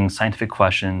interesting scientific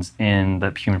questions in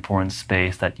the human performance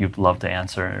space that you'd love to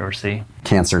answer or see?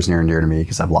 Cancer is near and dear to me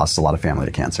because I've lost a lot of family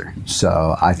to cancer.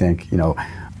 So I think,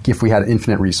 if we had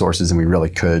infinite resources and we really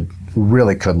could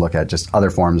look at just other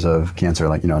forms of cancer,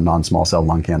 like, non-small cell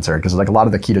lung cancer, because like a lot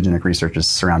of the ketogenic research is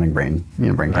surrounding brain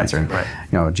cancer. Right.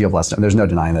 Glioblastoma, there's no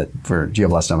denying that for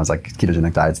glioblastomas, like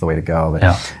ketogenic diet's the way to go. But,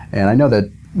 and I know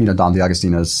that, Dom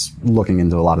DeAgostino's looking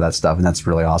into a lot of that stuff, and that's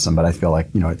really awesome. But I feel like,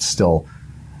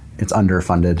 it's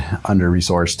underfunded,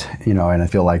 under-resourced, and I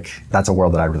feel like that's a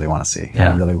world that I really want to see.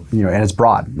 Yeah. And and it's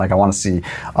broad. Like I want to see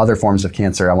other forms of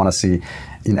cancer. I want to see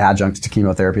in adjunct to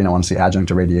chemotherapy, and I want to see adjunct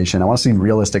to radiation. I want to see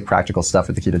realistic, practical stuff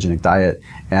with the ketogenic diet,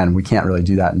 and we can't really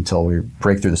do that until we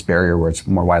break through this barrier where it's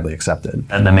more widely accepted.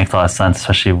 And that makes a lot of sense,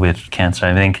 especially with cancer.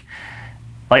 I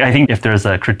think if there's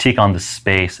a critique on the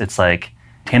space, it's like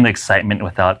obtain the excitement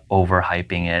without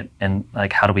overhyping it, and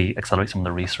like how do we accelerate some of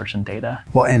the research and data?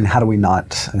 Well, and how do we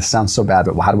not? This sounds so bad,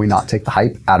 but how do we not take the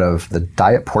hype out of the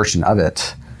diet portion of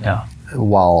it? Yeah.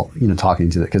 While talking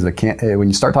to it, because when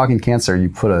you start talking cancer, you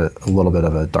put a little bit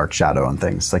of a dark shadow on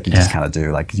things, like you just kind of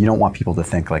do. Like you don't want people to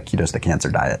think like keto's the cancer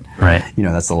diet, right?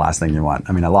 That's the last thing you want.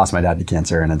 I mean, I lost my dad to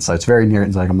cancer, and it's very near.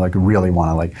 It's like I'm like really want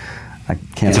to like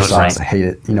cancer sucks. I hate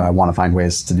it. I want to find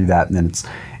ways to do that, and then it's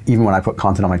even when I put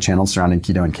content on my channel surrounding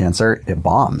keto and cancer, it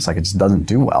bombs. Like it just doesn't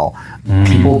do well.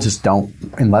 People just don't,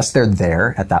 unless they're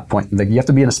there at that point. Like you have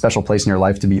to be in a special place in your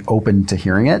life to be open to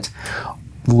hearing it,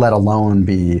 let alone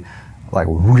be like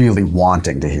really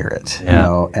wanting to hear it,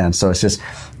 And so it's just,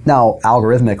 now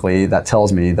algorithmically that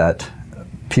tells me that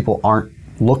people aren't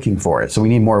looking for it. So we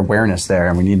need more awareness there,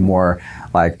 and we need more,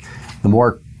 like the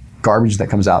more garbage that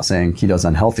comes out saying keto's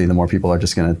unhealthy, the more people are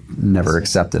just going to never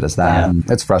accept it as that. Yeah. And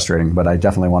it's frustrating, but I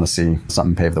definitely want to see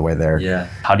something pave the way there. Yeah.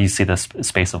 How do you see this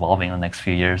space evolving in the next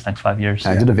few years, next 5 years?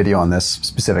 I did a video on this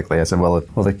specifically. I said, will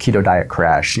the keto diet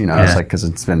crash? It's like, because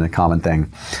it's been a common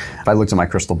thing. If I looked at my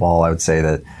crystal ball, I would say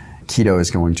that keto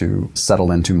is going to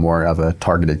settle into more of a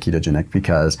targeted ketogenic,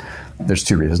 because there's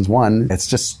two reasons. One, it's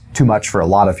just too much for a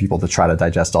lot of people to try to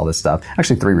digest all this stuff.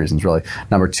 Actually, three reasons, really.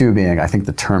 Number two being, I think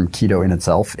the term keto in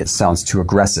itself, it sounds too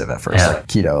aggressive at first. Like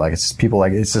keto, like it's just people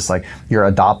like, it's just like you're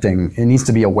adopting, it needs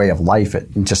to be a way of life. It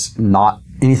just not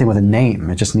anything with a name.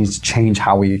 It just needs to change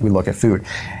how we look at food,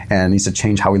 and it needs to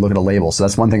change how we look at a label. So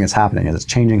that's one thing that's happening, is it's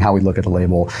changing how we look at a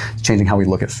label. It's changing how we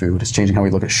look at food. It's changing how we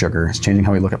look at sugar. It's changing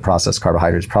how we look at processed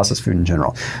carbohydrates, processed food in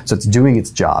general. So it's doing its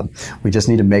job. We just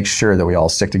need to make sure that we all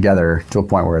stick together to a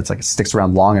point where it's like it sticks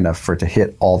around long enough for it to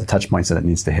hit all the touch points that it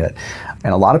needs to hit.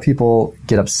 And a lot of people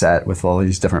get upset with all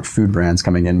these different food brands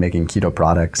coming in making keto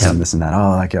products and this and that.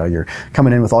 Oh, like, you're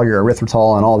coming in with all your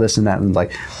erythritol and all this and that, and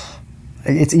like,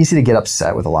 it's easy to get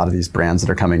upset with a lot of these brands that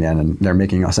are coming in and they're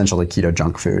making essentially keto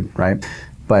junk food, right?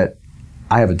 But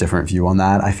I have a different view on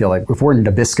that. I feel like if we're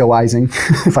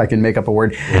Nabiscoizing, if I can make up a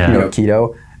word,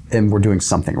 keto, and we're doing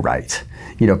something right,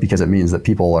 because it means that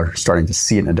people are starting to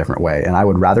see it in a different way. And I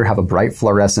would rather have a bright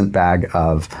fluorescent bag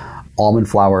of almond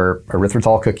flour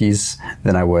erythritol cookies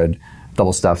than I would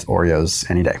double stuffed Oreos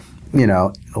any day.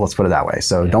 Let's put it that way.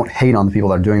 So don't hate on the people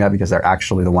that are doing that, because they're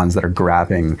actually the ones that are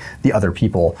grabbing the other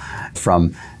people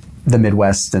from the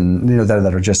Midwest and,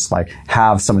 that are just like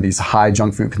have some of these high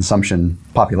junk food consumption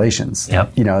populations.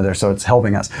 Yep. So it's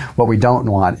helping us. What we don't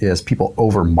want is people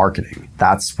over marketing.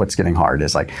 That's what's getting hard,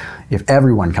 is like, if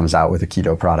everyone comes out with a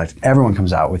keto product, everyone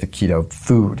comes out with a keto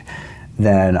food,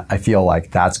 then I feel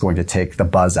like that's going to take the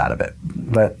buzz out of it.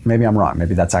 But maybe I'm wrong.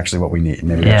 Maybe that's actually what we need.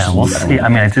 Maybe we'll see. I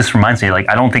mean, it just reminds me, like,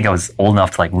 I don't think I was old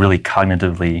enough to like really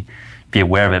cognitively be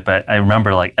aware of it, but I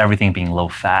remember like everything being low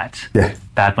fat. Yeah.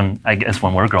 Back when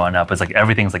we're growing up, it's like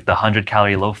everything's like the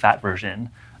 100-calorie low fat version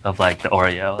of like the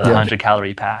Oreo, the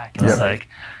 100-calorie pack. And it's like,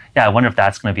 I wonder if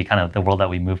that's going to be kind of the world that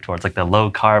we move towards, like the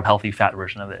low carb, healthy fat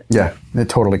version of it. Yeah, it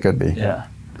totally could be. Yeah.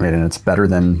 Right, and it's better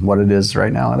than what it is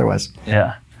right now otherwise.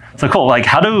 Yeah. So cool. Like,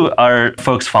 how do our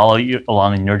folks follow you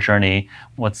along in your journey?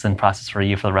 What's in process for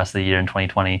you for the rest of the year in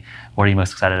 2020? What are you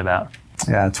most excited about?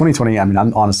 Yeah, 2020, I mean,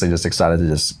 I'm honestly just excited to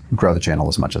just grow the channel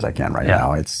as much as I can right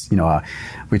now. It's,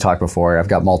 we talked before, I've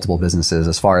got multiple businesses.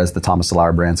 As far as the Thomas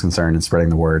DeLauer brand's concerned and spreading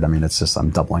the word, I mean, it's just, I'm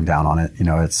doubling down on it.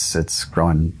 It's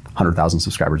growing 100,000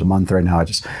 subscribers a month right now.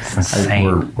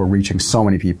 We're reaching so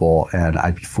many people, and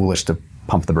I'd be foolish to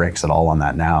pump the brakes at all on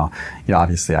that now.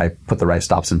 Obviously I put the right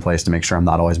stops in place to make sure I'm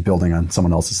not always building on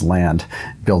someone else's land,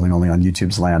 building only on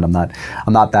YouTube's land. I'm not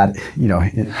that,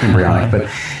 embryonic, but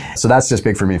so that's just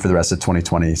big for me for the rest of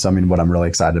 2020. So, what I'm really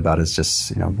excited about is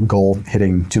just, goal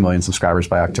hitting 2 million subscribers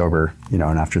by October, and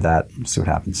after that, see what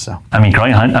happens. So,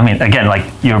 growing, again, like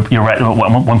you're right,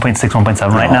 1.6,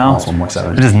 1.7 right now,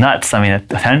 1.7, which is nuts.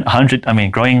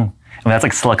 100, growing, that's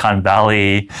like Silicon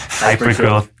Valley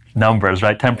hypergrowth numbers,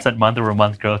 right? 10% month over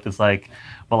month growth is like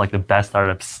the best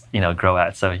startups, grow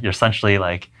at. So you're essentially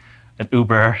like an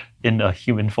Uber in a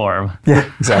human form. Yeah,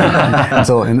 exactly.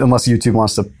 So unless YouTube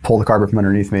wants to pull the carpet from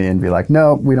underneath me and be like,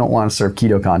 no, we don't want to serve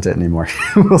keto content anymore.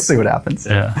 We'll see what happens.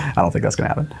 Yeah. I don't think that's going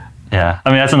to happen. Yeah.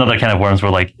 That's another kind of worms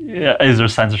where is there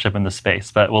censorship in the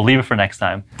space? But we'll leave it for next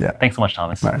time. Yeah. Thanks so much,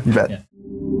 Thomas. All right, you bet. Yeah.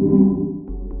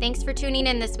 Thanks for tuning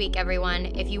in this week, everyone.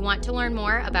 If you want to learn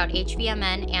more about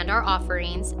HVMN and our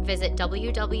offerings, visit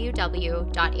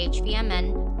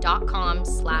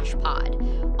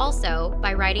www.hvmn.com/pod. Also,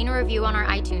 by writing a review on our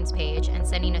iTunes page and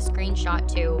sending a screenshot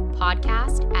to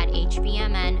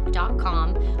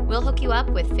podcast@hvmn.com, we'll hook you up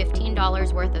with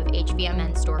 $15 worth of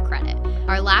HVMN store credit.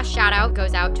 Our last shout out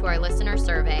goes out to our listener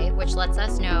survey, which lets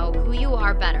us know who you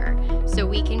are better so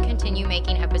we can continue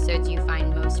making episodes you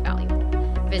find most valuable.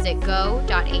 Visit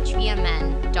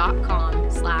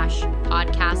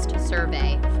go.hvmn.com/podcast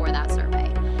survey for that survey.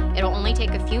 It'll only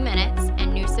take a few minutes,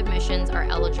 and new submissions are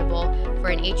eligible for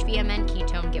an HVMN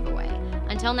ketone giveaway.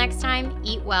 Until next time,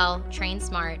 eat well, train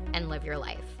smart, and live your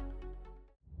life.